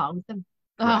got in the Correct. car with them?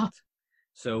 Correct.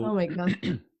 So, Oh my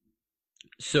God.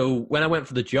 so when I went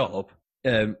for the job,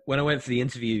 when I went for the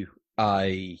interview,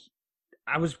 I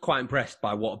was quite impressed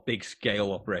by what a big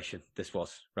scale operation this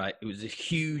was, right? It was a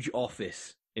huge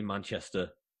office in Manchester,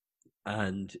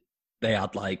 and they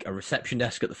had like a reception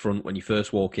desk at the front when you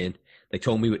first walk in. They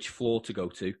told me which floor to go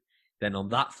to. Then on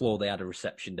that floor, they had a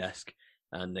reception desk,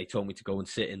 and they told me to go and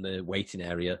sit in the waiting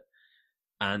area.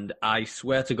 And I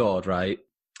swear to God, right,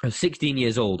 I was 16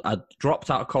 years old. I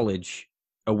dropped out of college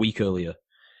a week earlier.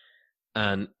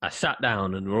 And I sat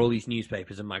down, and there were all these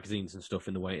newspapers and magazines and stuff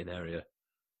in the waiting area.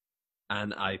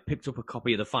 And I picked up a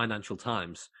copy of the Financial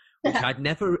Times, which I'd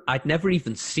never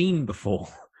even seen before,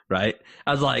 right?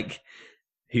 I was like,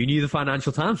 who knew the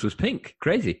Financial Times was pink?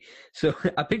 Crazy. So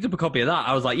I picked up a copy of that.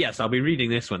 I was like, yes, I'll be reading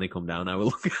this when they come down. I'll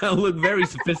look very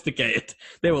sophisticated.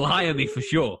 They will hire me for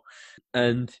sure.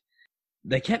 And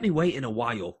they kept me waiting a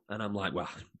while. And I'm like, well,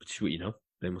 you know,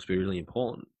 they must be really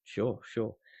important. Sure.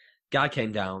 Guy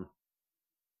came down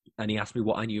and he asked me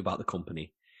what I knew about the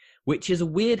company, which is a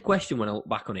weird question when I look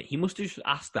back on it. He must have just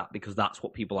asked that because that's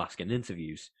what people ask in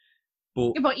interviews.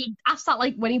 But Yeah, but he asked that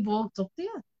like when he walked up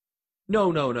there. No.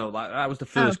 Like that was the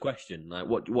first question. Like,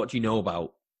 what do you know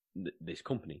about this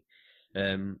company?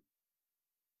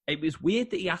 It was weird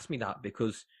that he asked me that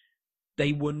because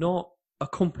they were not a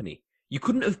company. You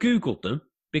couldn't have Googled them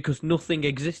because nothing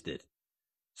existed.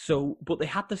 So, but they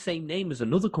had the same name as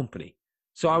another company.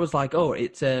 So I was like, oh,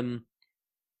 it's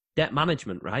debt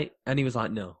management, right? And he was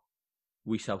like, no,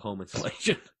 we sell home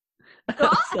insulation. I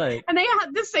was like, And they had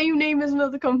the same name as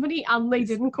another company, and they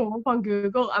didn't come up on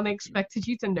Google, and they expected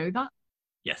you to know that.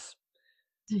 yes.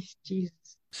 Jesus.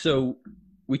 So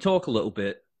we talk a little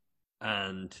bit,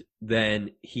 and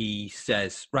then he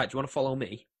says, right, do you want to follow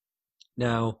me?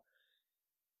 Now,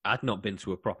 I'd not been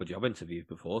to a proper job interview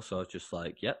before, so I was just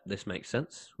like, yep, this makes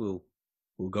sense. We'll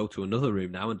go to another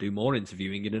room now and do more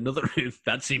interviewing in another room.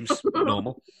 That seems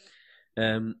normal.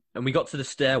 And we got to the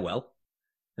stairwell,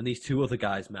 and these two other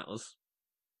guys met us,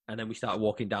 and then we started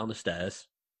walking down the stairs.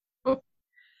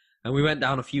 And we went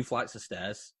down a few flights of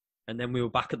stairs, and then we were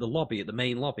back at the lobby, at the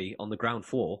main lobby on the ground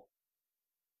floor.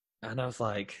 And I was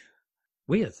like,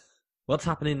 weird. What's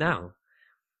happening now?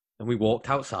 And we walked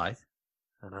outside,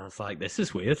 and I was like, this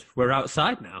is weird. We're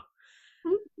outside now.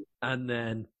 And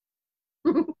then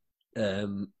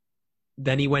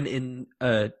then he went in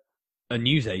a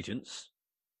newsagent's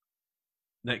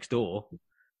next door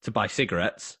to buy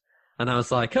cigarettes. And I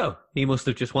was like, oh, he must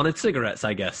have just wanted cigarettes,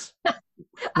 I guess.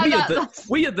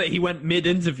 Weird that he went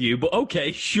mid-interview, but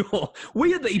okay, sure.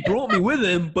 Weird that he brought me with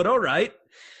him, but all right.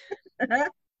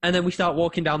 And then we start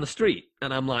walking down the street,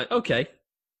 and I'm like, okay,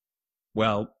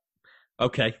 well,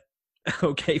 okay,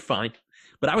 fine.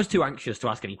 But I was too anxious to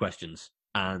ask any questions,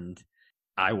 and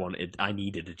I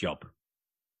needed a job.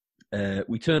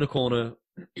 We turn a corner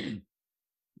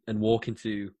and walk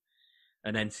into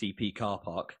an NCP car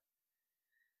park,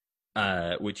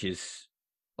 which is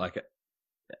like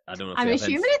I don't know. I'm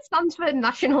assuming it stands for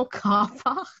National Car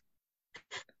Park.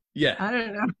 Yeah, I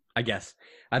don't know. I guess.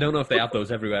 I don't know if they have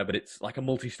those everywhere, but it's like a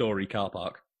multi-story car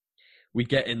park. We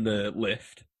get in the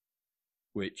lift,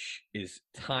 which is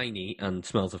tiny and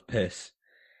smells of piss.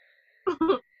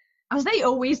 As they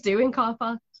always do in car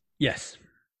parks. Yes.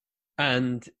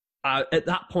 And at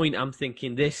that point, I'm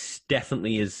thinking this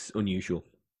definitely is unusual.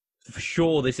 For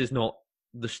sure, this is not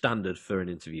the standard for an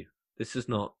interview. This is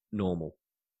not normal.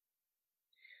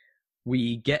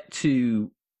 We get to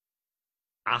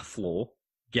our floor,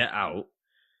 get out,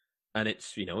 and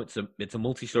it's a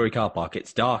multi-story car park.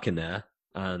 It's dark in there,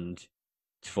 and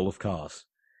it's full of cars.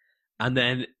 And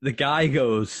then the guy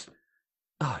goes,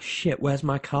 "Oh shit, where's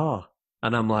my car?"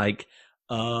 And I'm like,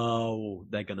 "Oh,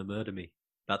 they're gonna murder me.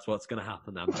 That's what's gonna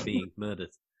happen. I'm being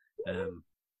murdered."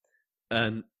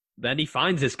 And then he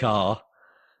finds his car,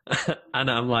 And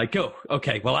I'm like, oh,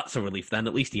 okay, well, that's a relief then.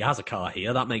 At least he has a car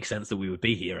here. That makes sense that we would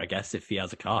be here, I guess, if he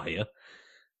has a car here.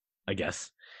 I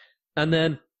guess. And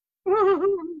then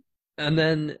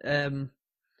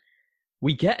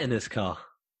we get in his car.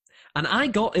 And I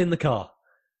got in the car.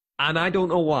 And I don't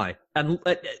know why. And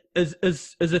as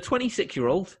a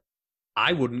 26-year-old,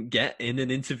 I wouldn't get in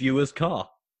an interviewer's car.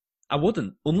 I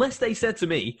wouldn't. Unless they said to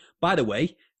me, by the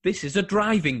way, this is a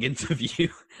driving interview.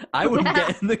 I wouldn't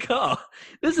get in the car.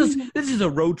 This is a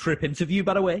road trip interview,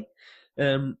 by the way.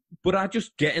 But I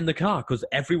just get in the car because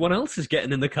everyone else is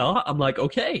getting in the car. I'm like,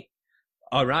 okay,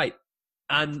 all right.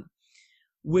 And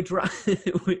we're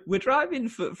driving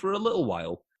for a little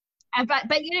while. I bet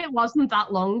it wasn't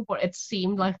that long, but it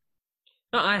seemed like.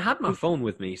 No, I had my phone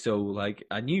with me, so like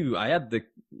I knew I had the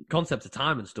concept of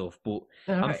time and stuff. But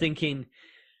I'm thinking,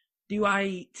 do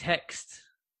I text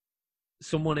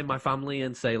someone in my family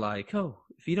and say like, "Oh,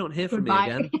 if you don't hear from me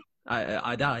again,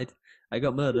 I died. I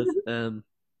got murdered. I'm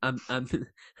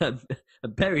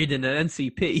buried in an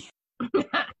NCP."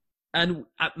 And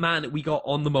man, we got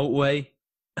on the motorway,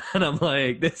 and I'm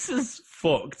like, "This is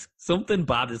fucked. Something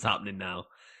bad is happening now."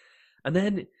 And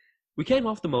then we came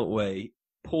off the motorway,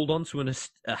 pulled onto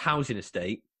a housing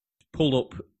estate, pulled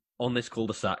up on this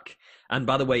cul-de-sac. And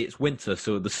by the way, it's winter,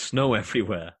 so there's snow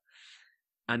everywhere.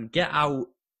 And get out.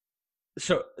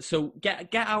 So get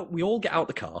out. We all get out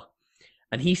the car,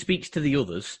 and he speaks to the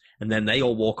others, and then they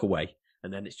all walk away,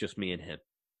 and then it's just me and him.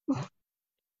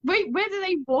 Wait, where do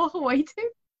they walk away to?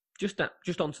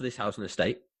 Just onto this housing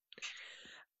estate,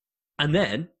 and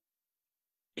then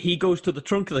he goes to the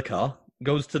trunk of the car.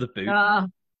 Goes to the boot.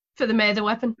 For the murder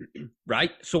weapon.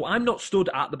 Right? So I'm not stood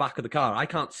at the back of the car. I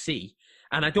can't see.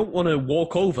 And I don't want to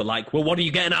walk over like, well, what are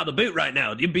you getting out of the boot right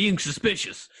now? You're being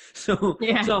suspicious. So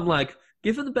I'm like,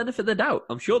 give him the benefit of the doubt.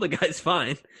 I'm sure the guy's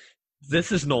fine.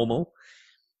 This is normal.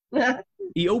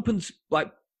 He opens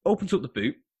up the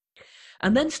boot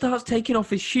and then starts taking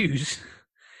off his shoes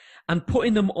and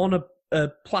putting them on a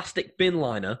plastic bin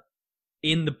liner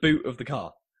in the boot of the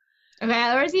car. Okay,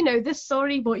 I already know this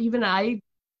story, but even I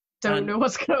don't know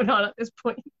what's going on at this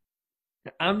point.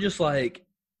 I'm just like,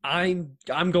 I'm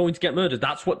going to get murdered.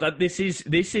 That's what this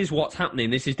is what's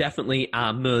happening. This is definitely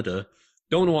a murder.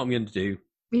 Don't know what I'm going to do.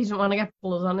 He doesn't want to get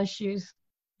blood on his shoes.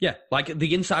 Yeah, like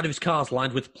the inside of his car is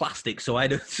lined with plastic, so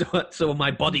my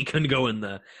body can go in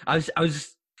there. I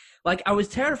was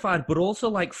terrified, but also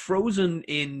like frozen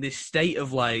in this state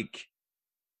of like,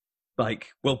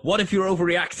 well, what if you're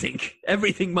overreacting?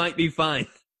 Everything might be fine.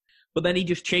 But then he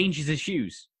just changes his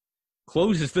shoes,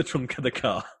 closes the trunk of the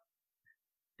car,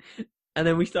 and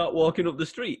then we start walking up the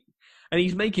street. And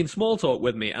he's making small talk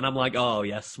with me, and I'm like, oh,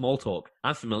 yes, small talk.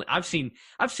 I'm familiar. I've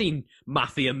seen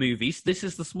mafia movies. This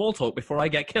is the small talk before I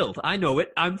get killed. I know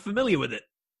it. I'm familiar with it.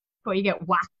 Before you get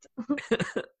whacked.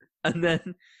 And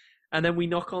then we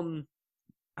knock on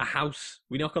a house.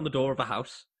 We knock on the door of a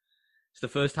house. It's the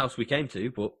first house we came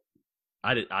to, but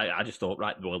I just thought,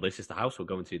 right, well, this is the house we're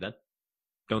going to then.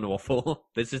 Don't know what for.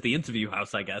 This is the interview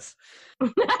house, I guess.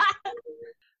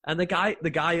 And the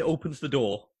guy opens the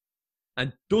door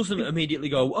and doesn't immediately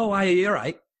go, oh, you're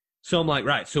right. So I'm like,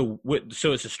 right, so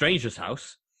it's a stranger's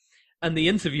house. And the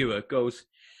interviewer goes,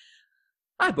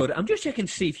 hi, bud, I'm just checking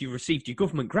to see if you've received your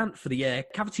government grant for the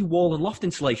cavity wall and loft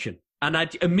insulation. And I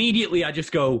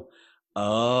just go,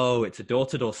 oh, it's a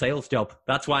door-to-door sales job.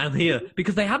 That's why I'm here.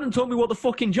 Because they hadn't told me what the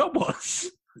fucking job was.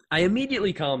 I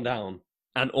immediately calm down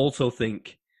and also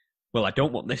think, well, I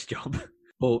don't want this job,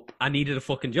 but I needed a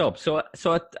fucking job. So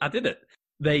I did it.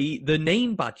 The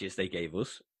name badges they gave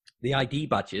us, the ID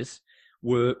badges,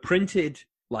 were printed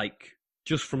like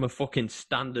just from a fucking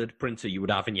standard printer you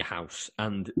would have in your house.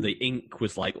 And the ink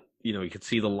was like, you could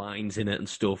see the lines in it and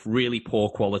stuff, really poor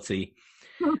quality.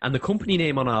 And the company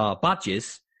name on our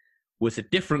badges was a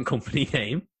different company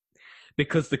name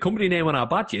because the company name on our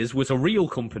badges was a real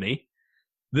company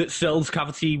that sells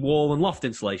cavity wall and loft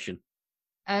insulation.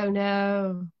 Oh,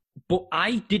 no. But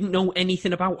I didn't know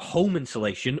anything about home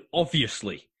insulation,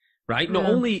 obviously, right? Yeah.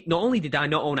 Not only did I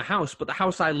not own a house, but the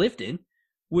house I lived in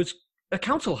was a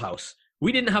council house.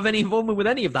 We didn't have any involvement with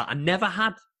any of that. I never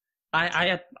had.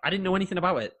 I didn't know anything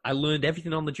about it. I learned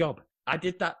everything on the job. I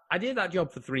did that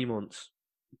job for 3 months.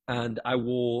 And I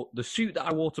wore the suit that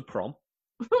I wore to prom,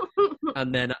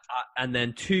 and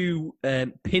then two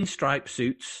pinstripe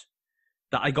suits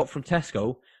that I got from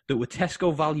Tesco that were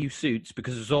Tesco value suits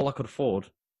because it was all I could afford,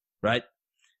 right?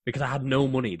 Because I had no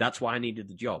money. That's why I needed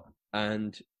the job.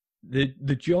 And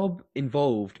the job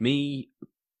involved me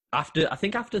after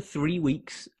 3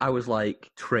 weeks, I was like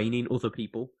training other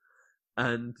people,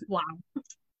 and wow,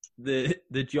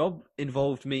 the job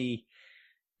involved me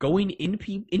going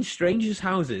in strangers'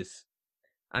 houses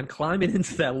and climbing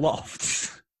into their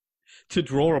lofts to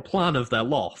draw a plan of their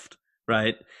loft,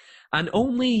 right? And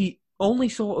only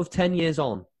sort of 10 years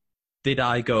on did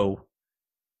I go,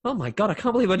 oh my God, I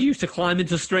can't believe I used to climb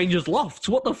into strangers' lofts.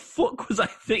 What the fuck was I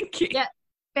thinking? Yeah,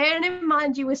 bearing in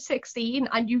mind you were 16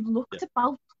 and you looked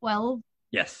about 12.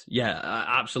 Yes, yeah,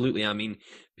 absolutely. I mean,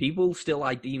 people still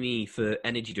ID me for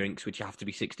energy drinks, which you have to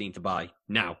be 16 to buy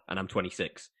now, and I'm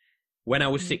 26. When I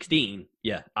was 16,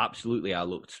 yeah, absolutely, I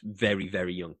looked very,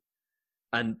 very young.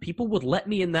 And people would let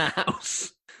me in their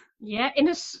house. Yeah,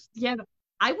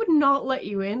 I would not let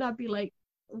you in. I'd be like,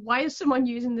 why is someone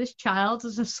using this child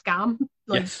as a scam?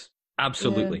 Like, yes,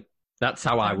 absolutely. That's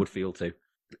how I would feel too.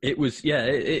 It was,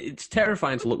 it's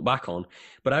terrifying to look back on.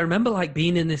 But I remember like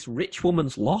being in this rich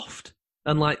woman's loft,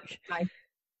 and like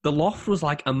the loft was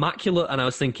like immaculate, and I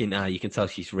was thinking, you can tell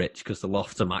she's rich because the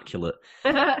loft's immaculate.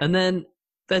 And then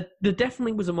there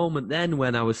definitely was a moment then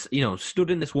when I was,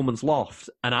 stood in this woman's loft,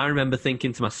 and I remember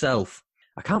thinking to myself,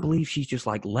 I can't believe she's just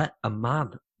like let a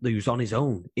man who's on his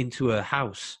own into her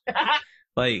house.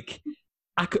 Like,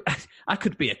 I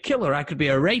could be a killer, I could be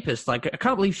a rapist. Like, I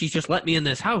can't believe she's just let me in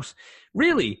this house.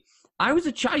 Really? I was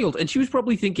a child, and she was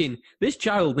probably thinking, this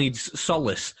child needs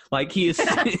solace. Like, he is.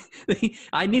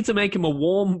 I need to make him a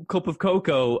warm cup of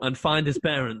cocoa and find his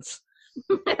parents.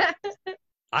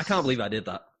 I can't believe I did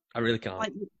that. I really can't.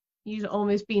 Like, you've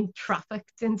almost been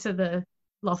trafficked into the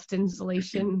loft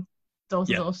installation,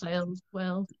 door-to-door sales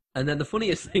world. And then the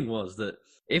funniest thing was that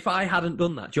if I hadn't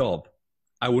done that job,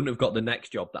 I wouldn't have got the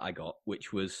next job that I got,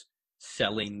 which was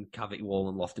selling cavity wall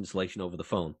and loft insulation over the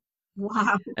phone.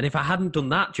 Wow. And if I hadn't done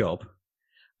that job,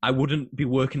 I wouldn't be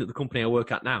working at the company I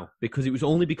work at now, because it was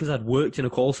only because I'd worked in a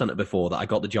call center before that I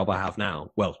got the job I have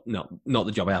now. Well, no, not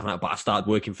the job I have now, but I started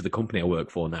working for the company I work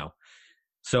for now.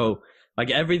 So, like,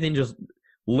 everything just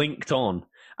linked on.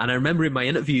 And I remember in my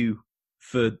interview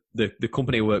for the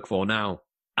company I work for now,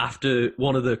 after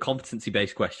one of the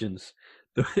competency-based questions,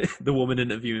 the woman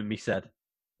interviewing me said,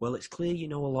 well, it's clear you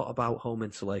know a lot about home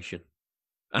insulation.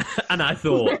 And I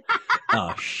thought,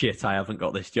 oh shit, I haven't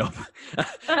got this job.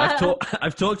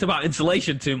 I've talked about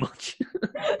insulation too much.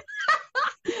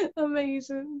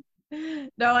 Amazing.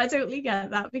 No, I totally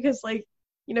get that, because, like,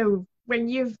 when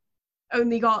you've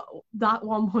only got that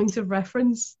one point of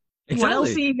reference, what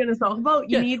else are you going to talk about?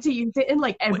 You need to use it in,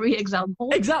 like, every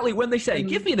example. Exactly. When they say,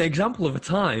 give me an example of a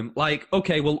time, like,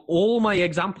 okay, well, all my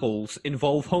examples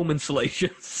involve home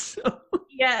insulation.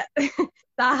 Yeah,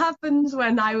 that happens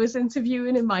when I was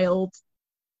interviewing in my old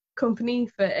company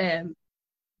for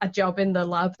a job in the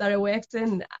lab that I worked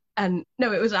in. And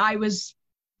no, I was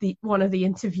one of the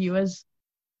interviewers,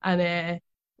 and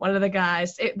one of the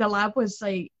guys, the lab was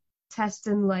like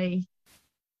testing like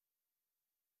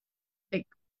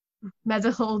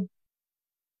medical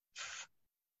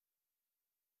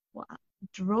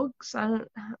drugs.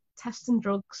 Testing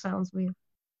drugs sounds weird.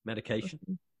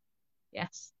 Medication.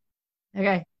 Yes.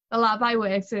 Okay. The lab I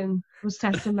worked in was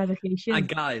testing medication. And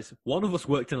guys, one of us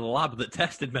worked in a lab that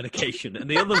tested medication, and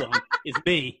the other one is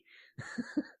me.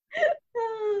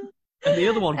 And the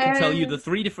other one can tell you the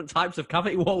 3 different types of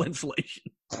cavity wall insulation.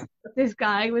 This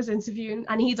guy was interviewing,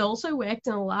 and he'd also worked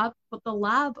in a lab, but the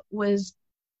lab was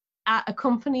at a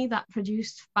company that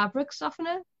produced fabric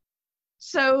softener.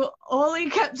 So all he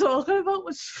kept talking about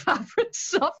was fabric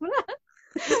softener.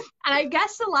 And I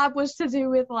guess the lab was to do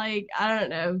with, like, I don't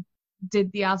know,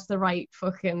 did they have the right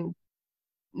fucking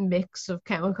mix of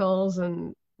chemicals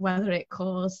and whether it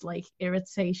caused, like,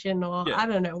 irritation or I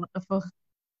don't know what the fuck.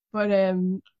 But,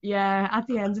 yeah, at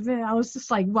the end of it, I was just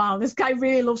like, wow, this guy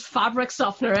really loves fabric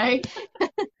softener, eh?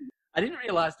 I didn't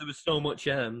realise there was so much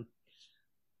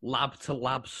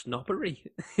lab-to-lab snobbery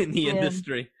in the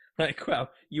industry. Like, wow,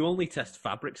 you only test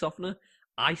fabric softener?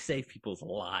 I save people's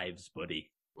lives, buddy.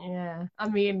 Yeah, I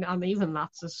mean, and even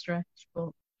that's a stretch, but...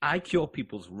 I cure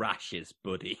people's rashes,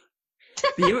 buddy.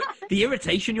 The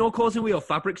irritation you're causing with your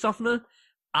fabric softener,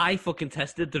 I fucking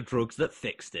tested the drugs that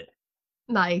fixed it.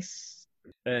 Nice.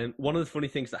 One of the funny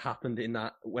things that happened in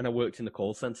that, when I worked in the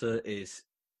call center, is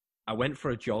I went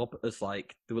for a job as,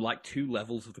 like, there were like 2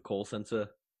 levels of the call center,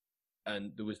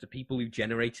 and there was the people who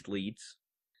generated leads,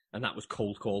 and that was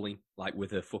cold calling, like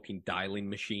with a fucking dialing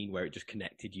machine where it just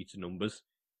connected you to numbers.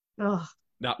 Ugh.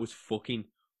 That was fucking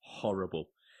horrible.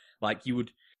 Like, you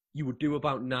would do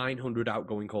about 900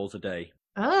 outgoing calls a day,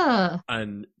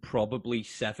 and probably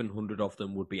 700 of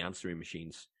them would be answering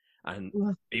machines.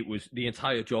 And it was, the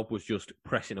entire job was just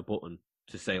pressing a button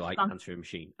to say, like, answering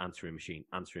machine, answering machine,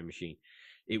 answering machine.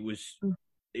 It was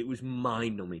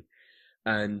mind numbing.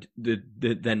 And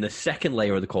then the second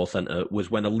layer of the call center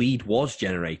was when a lead was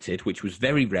generated, which was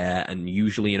very rare and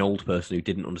usually an old person who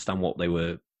didn't understand what they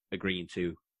were agreeing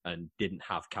to and didn't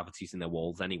have cavities in their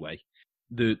walls anyway.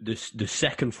 The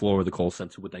second floor of the call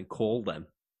center would then call them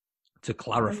to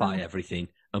clarify everything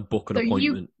and book an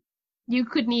appointment. You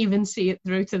couldn't even see it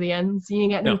through to the end. So you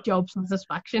didn't get no job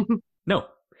satisfaction. No.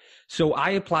 So I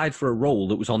applied for a role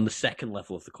that was on the second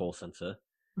level of the call center.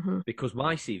 Mm-hmm. Because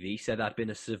my CV said I'd been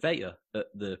a surveyor at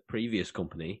the previous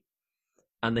company,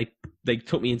 and they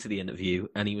took me into the interview,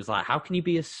 and he was like, "How can you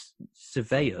be a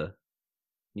surveyor?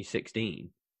 You're 16." And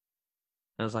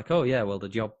I was like, "Oh yeah, well the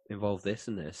job involved this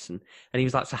and this," and he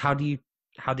was like, "So how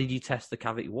did you test the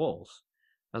cavity walls?"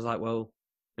 I was like, "Well,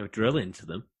 drill into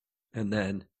them, and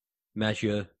then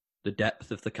measure the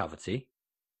depth of the cavity,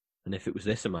 and if it was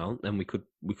this amount, then we could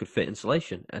fit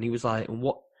insulation." And he was like, "And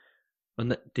what?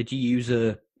 And did you use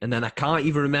a?" And then I can't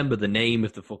even remember the name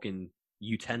of the fucking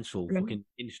utensil, fucking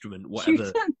instrument,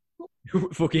 whatever,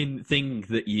 fucking thing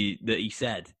that he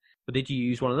said. But did you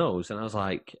use one of those? And I was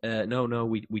like, no,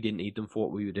 we didn't need them for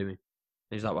what we were doing. And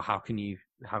he's like, well, how can you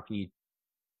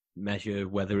measure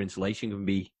whether insulation can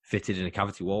be fitted in a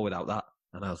cavity wall without that?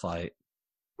 And I was like,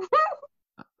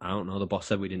 I don't know. The boss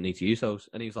said we didn't need to use those.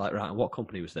 And he was like, right, and what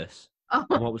company was this?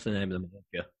 And what was the name of the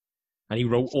manager? And he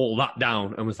wrote all that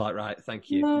down and was like, right,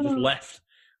 thank you. No. Just left.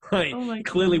 Right.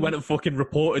 Clearly went and fucking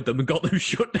reported them and got them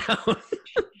shut down.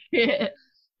 Yeah.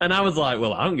 And I was like,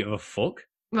 well, I don't give a fuck.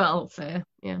 Well, fair,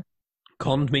 yeah.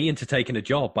 Conned me into taking a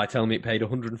job by telling me it paid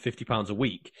 £150 a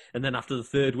week. And then after the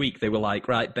third week, they were like,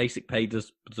 right, basic pay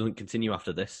doesn't continue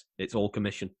after this. It's all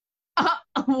commission.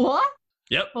 What?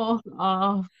 Yep.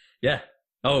 Oh. Yeah.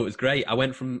 Oh, it was great. I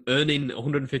went from earning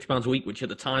 £150 a week, which at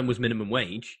the time was minimum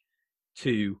wage,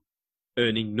 to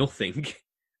earning nothing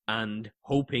and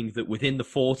hoping that within the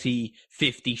 40,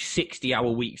 50,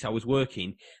 60-hour weeks I was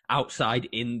working outside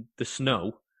in the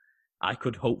snow, I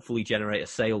could hopefully generate a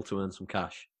sale to earn some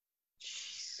cash.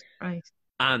 Right.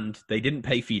 And they didn't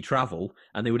pay for your travel,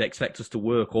 and they would expect us to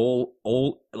work all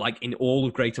like in all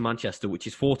of Greater Manchester, which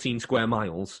is 14 square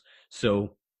miles.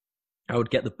 So I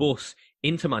would get the bus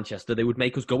into Manchester. They would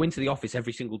make us go into the office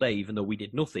every single day, even though we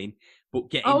did nothing.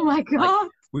 But oh my God.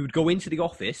 We would go into the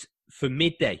office for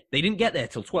midday. They didn't get there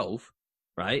till 12,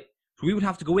 right? So we would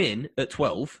have to go in at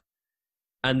 12,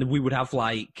 and we would have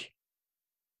like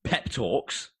pep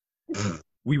talks.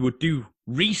 We would do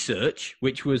research,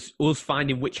 which was us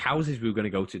finding which houses we were going to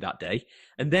go to that day.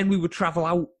 And then we would travel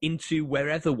out into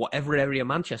whatever area of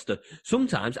Manchester.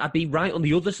 Sometimes I'd be right on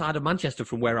the other side of Manchester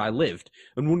from where I lived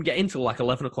and wouldn't get in till like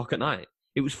 11 o'clock at night.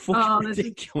 It was fucking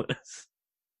ridiculous.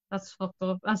 That's fucked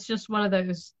up. That's just one of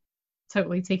those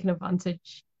totally taking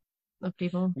advantage of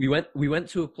people. We went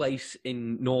to a place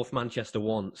in North Manchester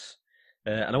once,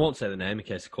 and I won't say the name in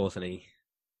case it cause any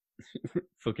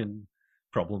fucking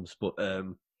problems, but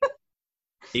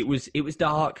it was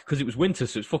dark because it was winter,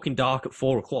 so it was fucking dark at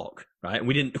 4 o'clock, right? And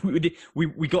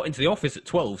we got into the office at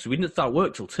 12, so we didn't start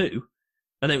work till 2,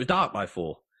 and then it was dark by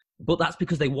 4. But that's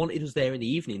because they wanted us there in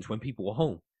the evenings when people were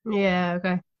home. Yeah,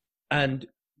 okay. And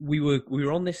we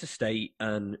were on this estate,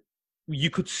 and you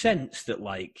could sense that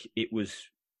like it was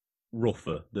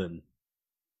rougher than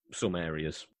some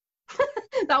areas.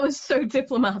 That was so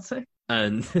diplomatic.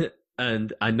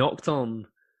 And I knocked on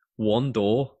one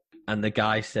door, and the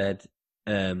guy said,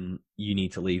 you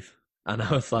need to leave. And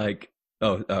I was like,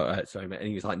 oh, sorry, mate. And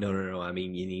he was like, no, I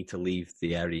mean, you need to leave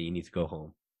the area. You need to go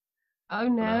home. Oh,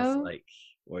 no. And I was like,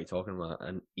 what are you talking about?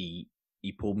 And he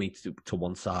pulled me to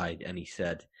one side, and he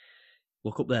said,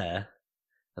 look up there,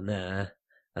 and there,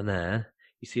 and there.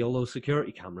 You see all those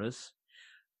security cameras?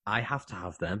 I have to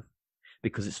have them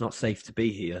because it's not safe to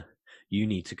be here. You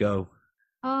need to go.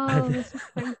 Oh, this is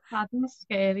so sad and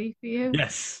scary for you.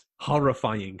 Yes,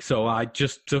 horrifying. So I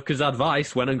just took his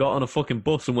advice, went and got on a fucking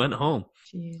bus and went home.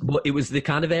 Jeez. But it was the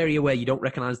kind of area where you don't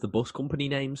recognise the bus company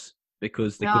names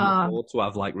because they couldn't afford to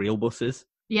have like real buses.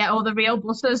 Yeah, or the real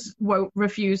buses won't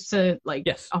refuse to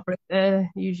operate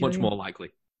there usually. Much more likely.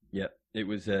 Yeah, it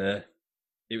was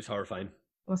horrifying.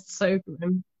 That's so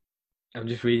grim. I'm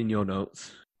just reading your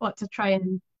notes. What, to try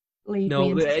and leave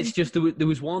No, it's just there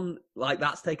was one, like,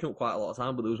 that's taken up quite a lot of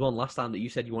time, but there was one last time that you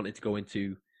said you wanted to go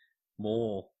into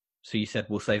more. So you said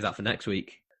we'll save that for next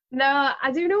week. No,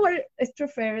 I do know what it's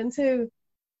referring to.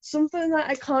 Something that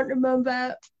I can't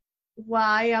remember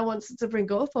why I wanted to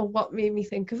bring up or what made me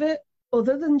think of it,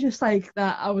 other than just like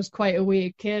that I was quite a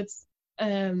weird kid.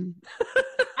 And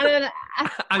then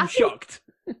I'm shocked.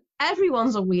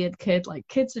 Everyone's a weird kid. Like,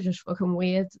 kids are just fucking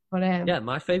weird. But yeah,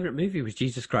 my favourite movie was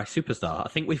Jesus Christ Superstar. I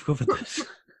think we've covered this.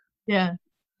 Yeah,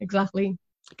 exactly.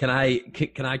 Can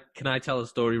I tell a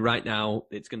story right now?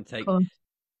 It's going to take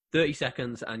 30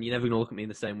 seconds, and you're never going to look at me in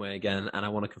the same way again. And I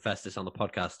want to confess this on the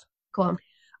podcast. Go on.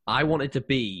 I wanted to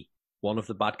be one of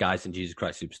the bad guys in Jesus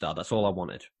Christ Superstar. That's all I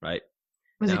wanted, right?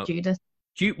 Was it Judas?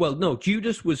 Well, no,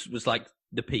 Judas was like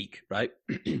the peak, right?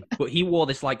 But he wore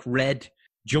this like red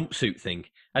jumpsuit thing.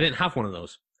 I didn't have one of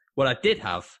those. What I did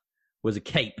have was a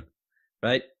cape,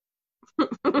 right?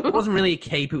 It wasn't really a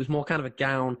cape. It was more kind of a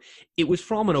gown. It was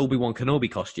from an Obi-Wan Kenobi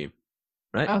costume,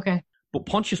 right? Okay. But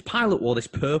Pontius Pilate wore this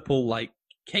purple like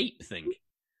cape thing.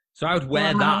 So I would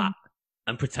wear that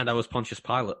and pretend I was Pontius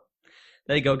Pilate.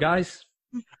 There you go, guys.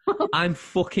 I'm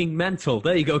fucking mental.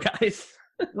 There you go, guys.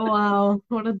 Wow,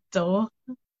 what a dork.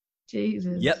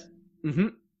 Jesus. Yep. Mm-hmm.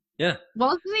 Yeah.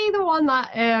 Wasn't he the one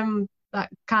that that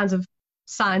kind of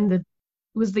signed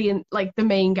the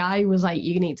main guy who was like,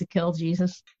 you need to kill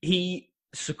Jesus? He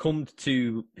succumbed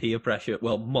to peer pressure,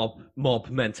 well, mob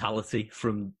mentality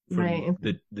from right.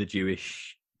 the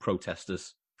Jewish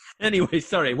protesters. Anyway,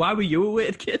 sorry, why were you a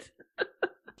weird kid?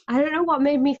 I don't know what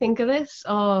made me think of this.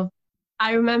 Or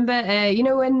I remember,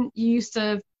 when you used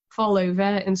to fall over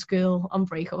in school on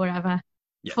break or whatever,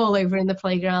 fall over in the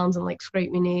playgrounds and like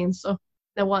scrape my knee and stuff.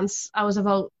 Then once I was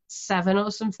about 7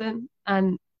 or something,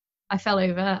 and I fell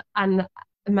over, and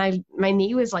my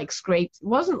knee was like scraped. It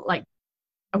wasn't like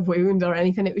a wound or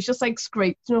anything. It was just like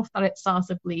scraped enough that it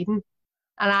started bleeding.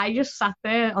 And I just sat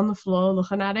there on the floor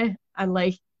looking at it and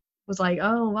like was like,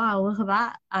 oh wow, look at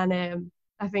that. And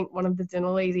I think one of the dinner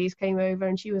ladies came over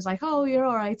and she was like, oh, you're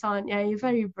all right, aren't you? You're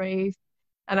very brave.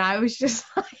 And I was just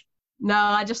like, no,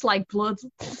 I just like blood.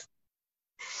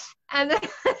 And then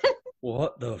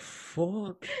what the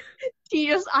fuck? She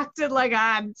just acted like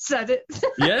I hadn't said it.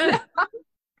 Yeah.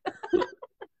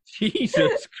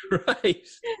 Jesus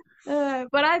Christ.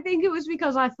 But I think it was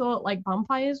because I thought like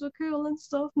vampires were cool and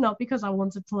stuff, not because I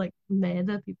wanted to like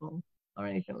murder people or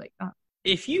anything like that.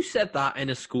 If you said that in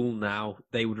a school now,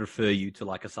 they would refer you to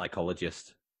like a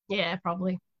psychologist. Yeah,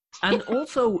 probably. And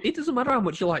also, it doesn't matter how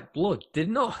much you like blood. Did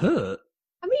it not hurt?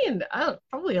 I mean,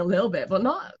 probably a little bit, but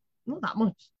not that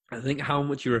much. I think how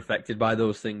much you're affected by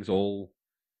those things all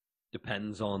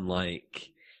depends on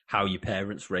like how your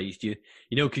parents raised you.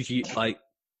 You know, because you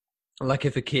like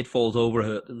if a kid falls over,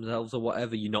 hurt themselves or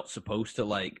whatever, you're not supposed to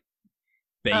like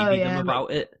baby them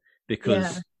about it,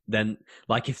 because then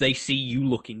like if they see you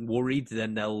looking worried,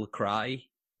 then they'll cry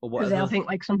or whatever. Because they'll think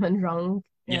like something's wrong.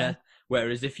 Yeah.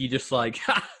 Whereas if you just like,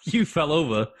 ha, you fell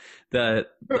over, they'll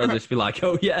just be like,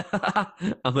 oh yeah,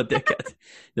 I'm a dickhead.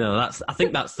 No, I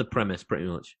think that's the premise pretty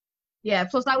much. Yeah,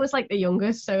 plus I was like the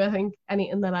youngest, so I think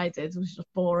anything that I did was just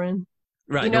boring.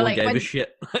 Right, no one gave a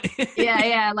shit.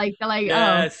 yeah, like they're like,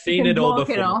 yeah, seen it all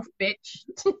before. Walk it off, bitch.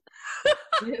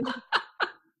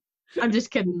 I'm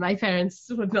just kidding. My parents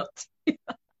would not do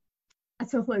that. I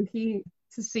took Loki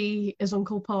to see his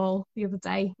Uncle Paul the other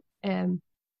day.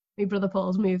 My brother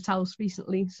Paul's moved house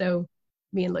recently, so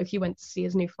me and Loki went to see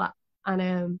his new flat.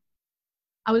 And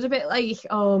I was a bit like,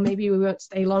 oh, maybe we won't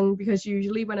stay long, because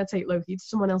usually when I take Loki to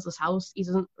someone else's house, he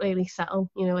doesn't really settle.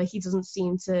 You know, like he doesn't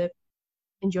seem to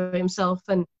enjoy himself.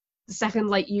 And the second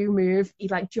like you move, he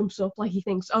like jumps up like he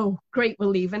thinks, oh, great, we're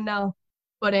leaving now.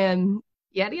 But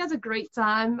yeah, he had a great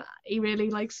time. He really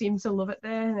like seemed to love it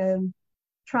there. And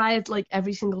tried like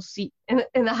every single seat in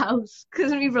the house,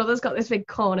 because my brother's got this big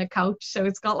corner couch, so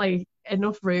it's got like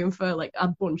enough room for like a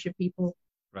bunch of people.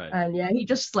 Right. And yeah, he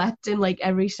just slept in like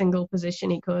every single position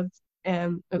he could.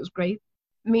 It was great.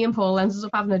 Me and Paul ended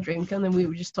up having a drink, and then we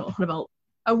were just talking about.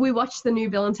 We watched the new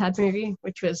Bill and Ted movie,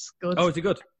 which was good. Oh, is it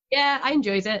good? Yeah, I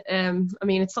enjoyed it. I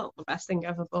mean, it's not the best thing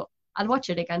ever, but I'd watch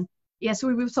it again. Yeah, so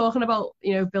we were talking about,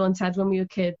 you know, Bill and Ted when we were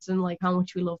kids and like how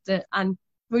much we loved it, and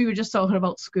we were just talking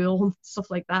about school and stuff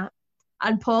like that.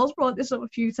 And Paul's brought this up a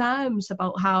few times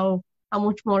about how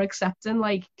much more accepting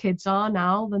like kids are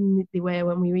now than they were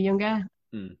when we were younger.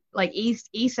 Like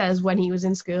he says when he was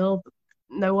in school,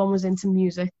 no one was into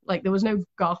music. Like there was no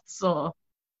goths or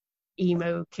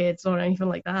emo kids or anything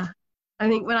like that. I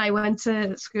think when I went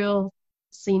to school,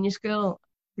 senior school,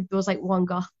 there was like one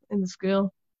goth in the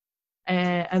school.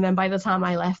 And then by the time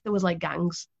I left, there was like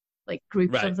gangs, like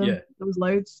groups of them. Yeah. There was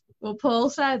loads. Well, Paul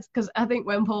said, because I think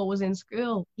when Paul was in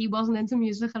school, he wasn't into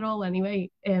music at all anyway,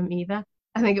 either.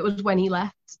 I think it was when he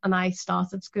left and I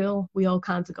started school, we all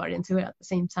kind of got into it at the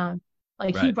same time.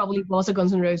 Like he probably bought a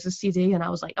Guns N' Roses CD and I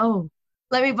was like, oh,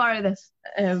 let me borrow this.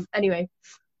 Anyway,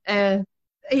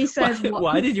 he said...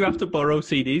 Why did you have to borrow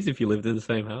CDs if you lived in the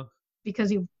same house? Because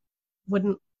he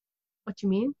wouldn't... What do you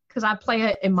mean? Because I'd play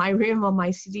it in my room on my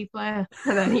CD player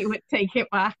and then he would take it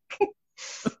back.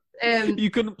 You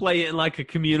couldn't play it in like a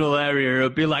communal area. It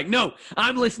would be like, no,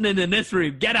 I'm listening in this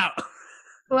room. Get out.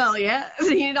 Well, yeah. So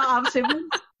you don't have siblings.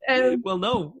 Well,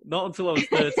 no, not until I was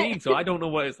 13, so I don't know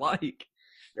what it's like.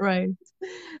 Right.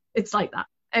 It's like that.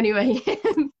 Anyway,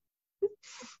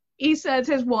 he said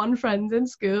his one friend in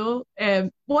school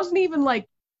wasn't even like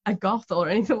a goth or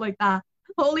anything like that.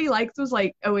 All he liked was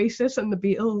like Oasis and the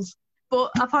Beatles.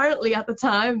 But apparently at the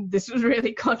time, this was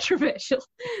really controversial.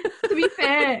 To be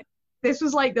fair, this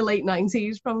was like the late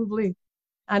 90s probably.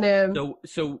 And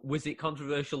So was it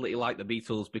controversial that you liked the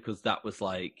Beatles because that was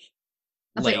like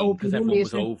that's like old because people everyone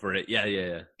music. was over it? Yeah.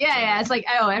 Yeah, it's like,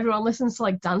 oh, everyone listens to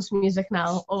like dance music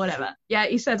now or whatever. Yeah,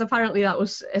 he said apparently that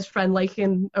was his friend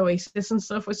liking Oasis and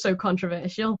stuff was so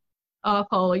controversial. Oh,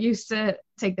 Paul used to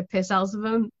take the piss out of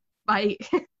him by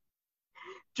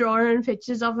drawing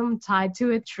pictures of him tied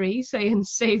to a tree saying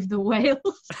 "Save the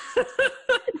whales."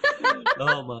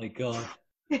 Oh my god.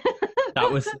 That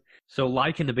was so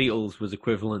liking the Beatles was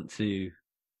equivalent to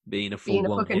being a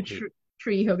full-blown fucking hippie.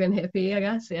 tree hugging hippie, I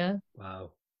guess. Yeah.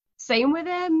 Wow. Same with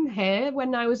hair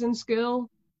when I was in school.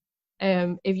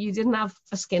 If you didn't have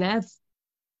a skinhead,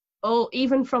 or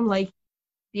even from like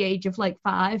the age of like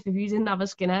 5, if you didn't have a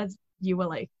skinhead, you were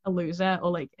like a loser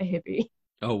or like a hippie.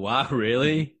 Oh wow,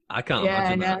 really? I can't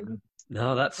imagine that. Yeah.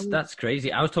 No, that's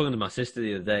crazy. I was talking to my sister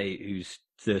the other day, who's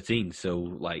 13, so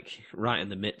like right in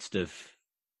the midst of,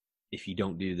 if you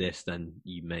don't do this, then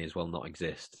you may as well not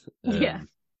exist. Yeah.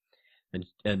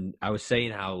 And I was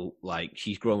saying how like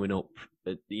she's growing up,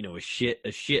 you know, as shit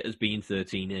as being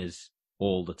 13 is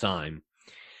all the time.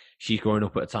 She's growing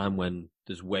up at a time when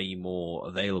there's way more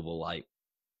available. Like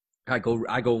I go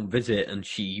and visit, and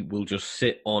she will just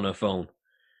sit on her phone.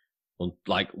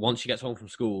 Like once she gets home from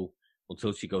school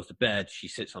until she goes to bed, she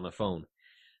sits on her phone.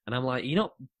 And I'm like, you're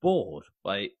not bored?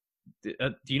 Like, do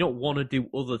you not want to do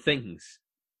other things?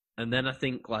 And then I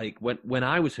think like when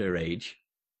I was her age,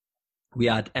 we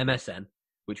had MSN,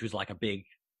 which was like a big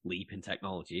leap in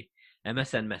technology,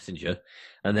 MSN Messenger,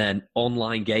 and then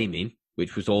online gaming,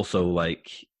 which was also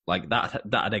like that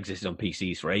had existed on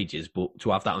PCs for ages, but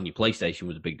to have that on your PlayStation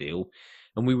was a big deal.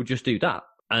 And we would just do that.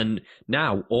 And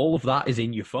now all of that is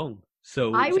in your phone.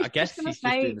 So I guess she's just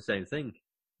doing the same thing.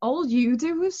 All you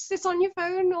do is sit on your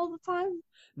phone all the time?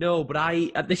 No,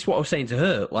 but this is what I was saying to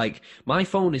her. Like, my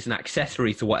phone is an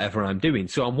accessory to whatever I'm doing.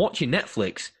 So I'm watching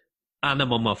Netflix and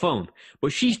I'm on my phone.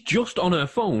 But she's just on her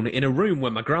phone in a room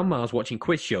where my grandma's watching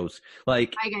quiz shows.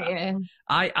 Like, I get you.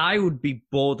 I would be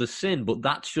bored as sin, but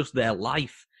that's just their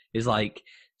life, is like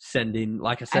sending,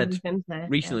 like I said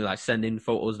recently, like sending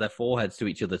photos of their foreheads to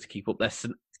each other to keep up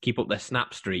their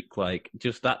snap streak. Like,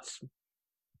 just that's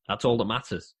all that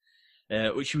matters.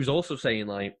 Which she was also saying,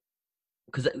 like,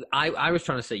 because I was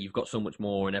trying to say you've got so much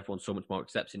more and everyone's so much more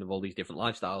accepting of all these different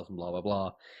lifestyles and blah, blah,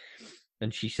 blah.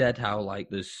 And she said how, like,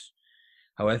 there's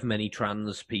however many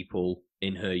trans people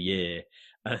in her year,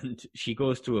 and she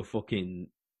goes to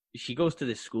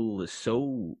this school that's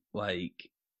so, like,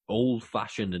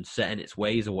 old-fashioned and set in its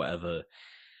ways or whatever.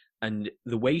 And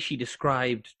the way she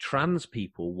described trans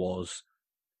people was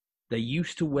they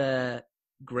used to wear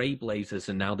grey blazers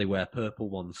and now they wear purple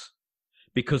ones.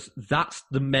 Because that's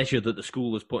the measure that the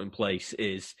school has put in place,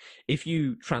 is if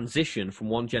you transition from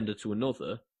one gender to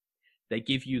another, they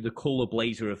give you the colour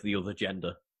blazer of the other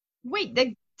gender. Wait,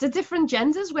 the different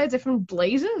genders wear different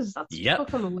blazers? That's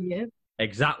fucking weird.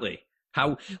 Exactly.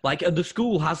 How, like, the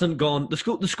school hasn't gone, the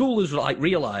school has, like,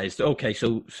 realised, okay,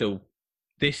 so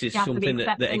this is something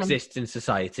that exists in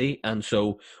society, and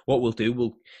so what we'll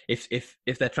do, if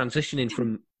they're transitioning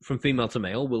from female to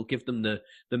male, we'll give them the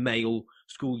male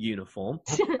school uniform,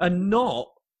 and not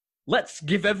let's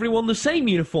give everyone the same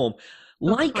uniform.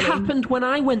 Like happened when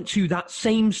I went to that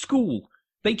same school.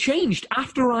 They changed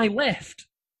after I left.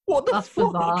 What the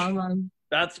fuck? Bizarre, man.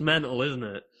 That's mental, isn't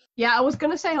it? Yeah, I was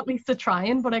going to say at least they're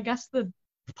trying, but I guess they're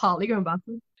partly going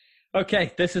backwards.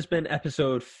 Okay, this has been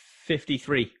episode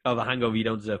 53 of the Hangover You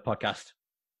Don't Deserve podcast.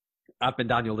 I've been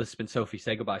Daniel. This has been Sophie.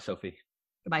 Say goodbye, Sophie.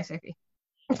 Goodbye, Sophie.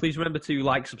 Please remember to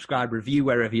like, subscribe, review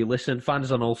wherever you listen. Find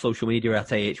us on all social media at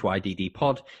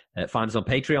AHYDDpod. Find us on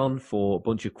Patreon for a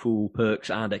bunch of cool perks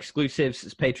and exclusives.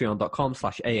 It's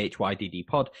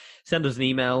patreon.com/AHYDDpod. Send us an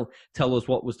email. Tell us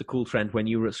what was the cool trend when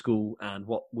you were at school and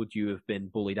what would you have been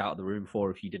bullied out of the room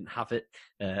for if you didn't have it.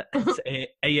 It's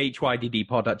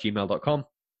AHYDDpod@gmail.com.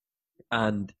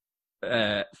 And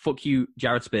fuck you,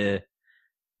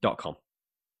 JaredSpear.com.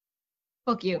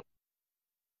 Fuck you.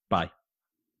 Bye.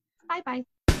 Bye-bye.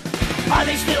 Are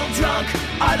they still drunk?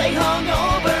 Are they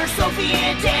hungover? Sophie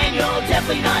and Daniel,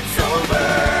 definitely not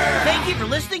sober. Thank you for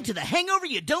listening to the Hangover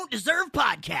You Don't Deserve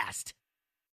podcast.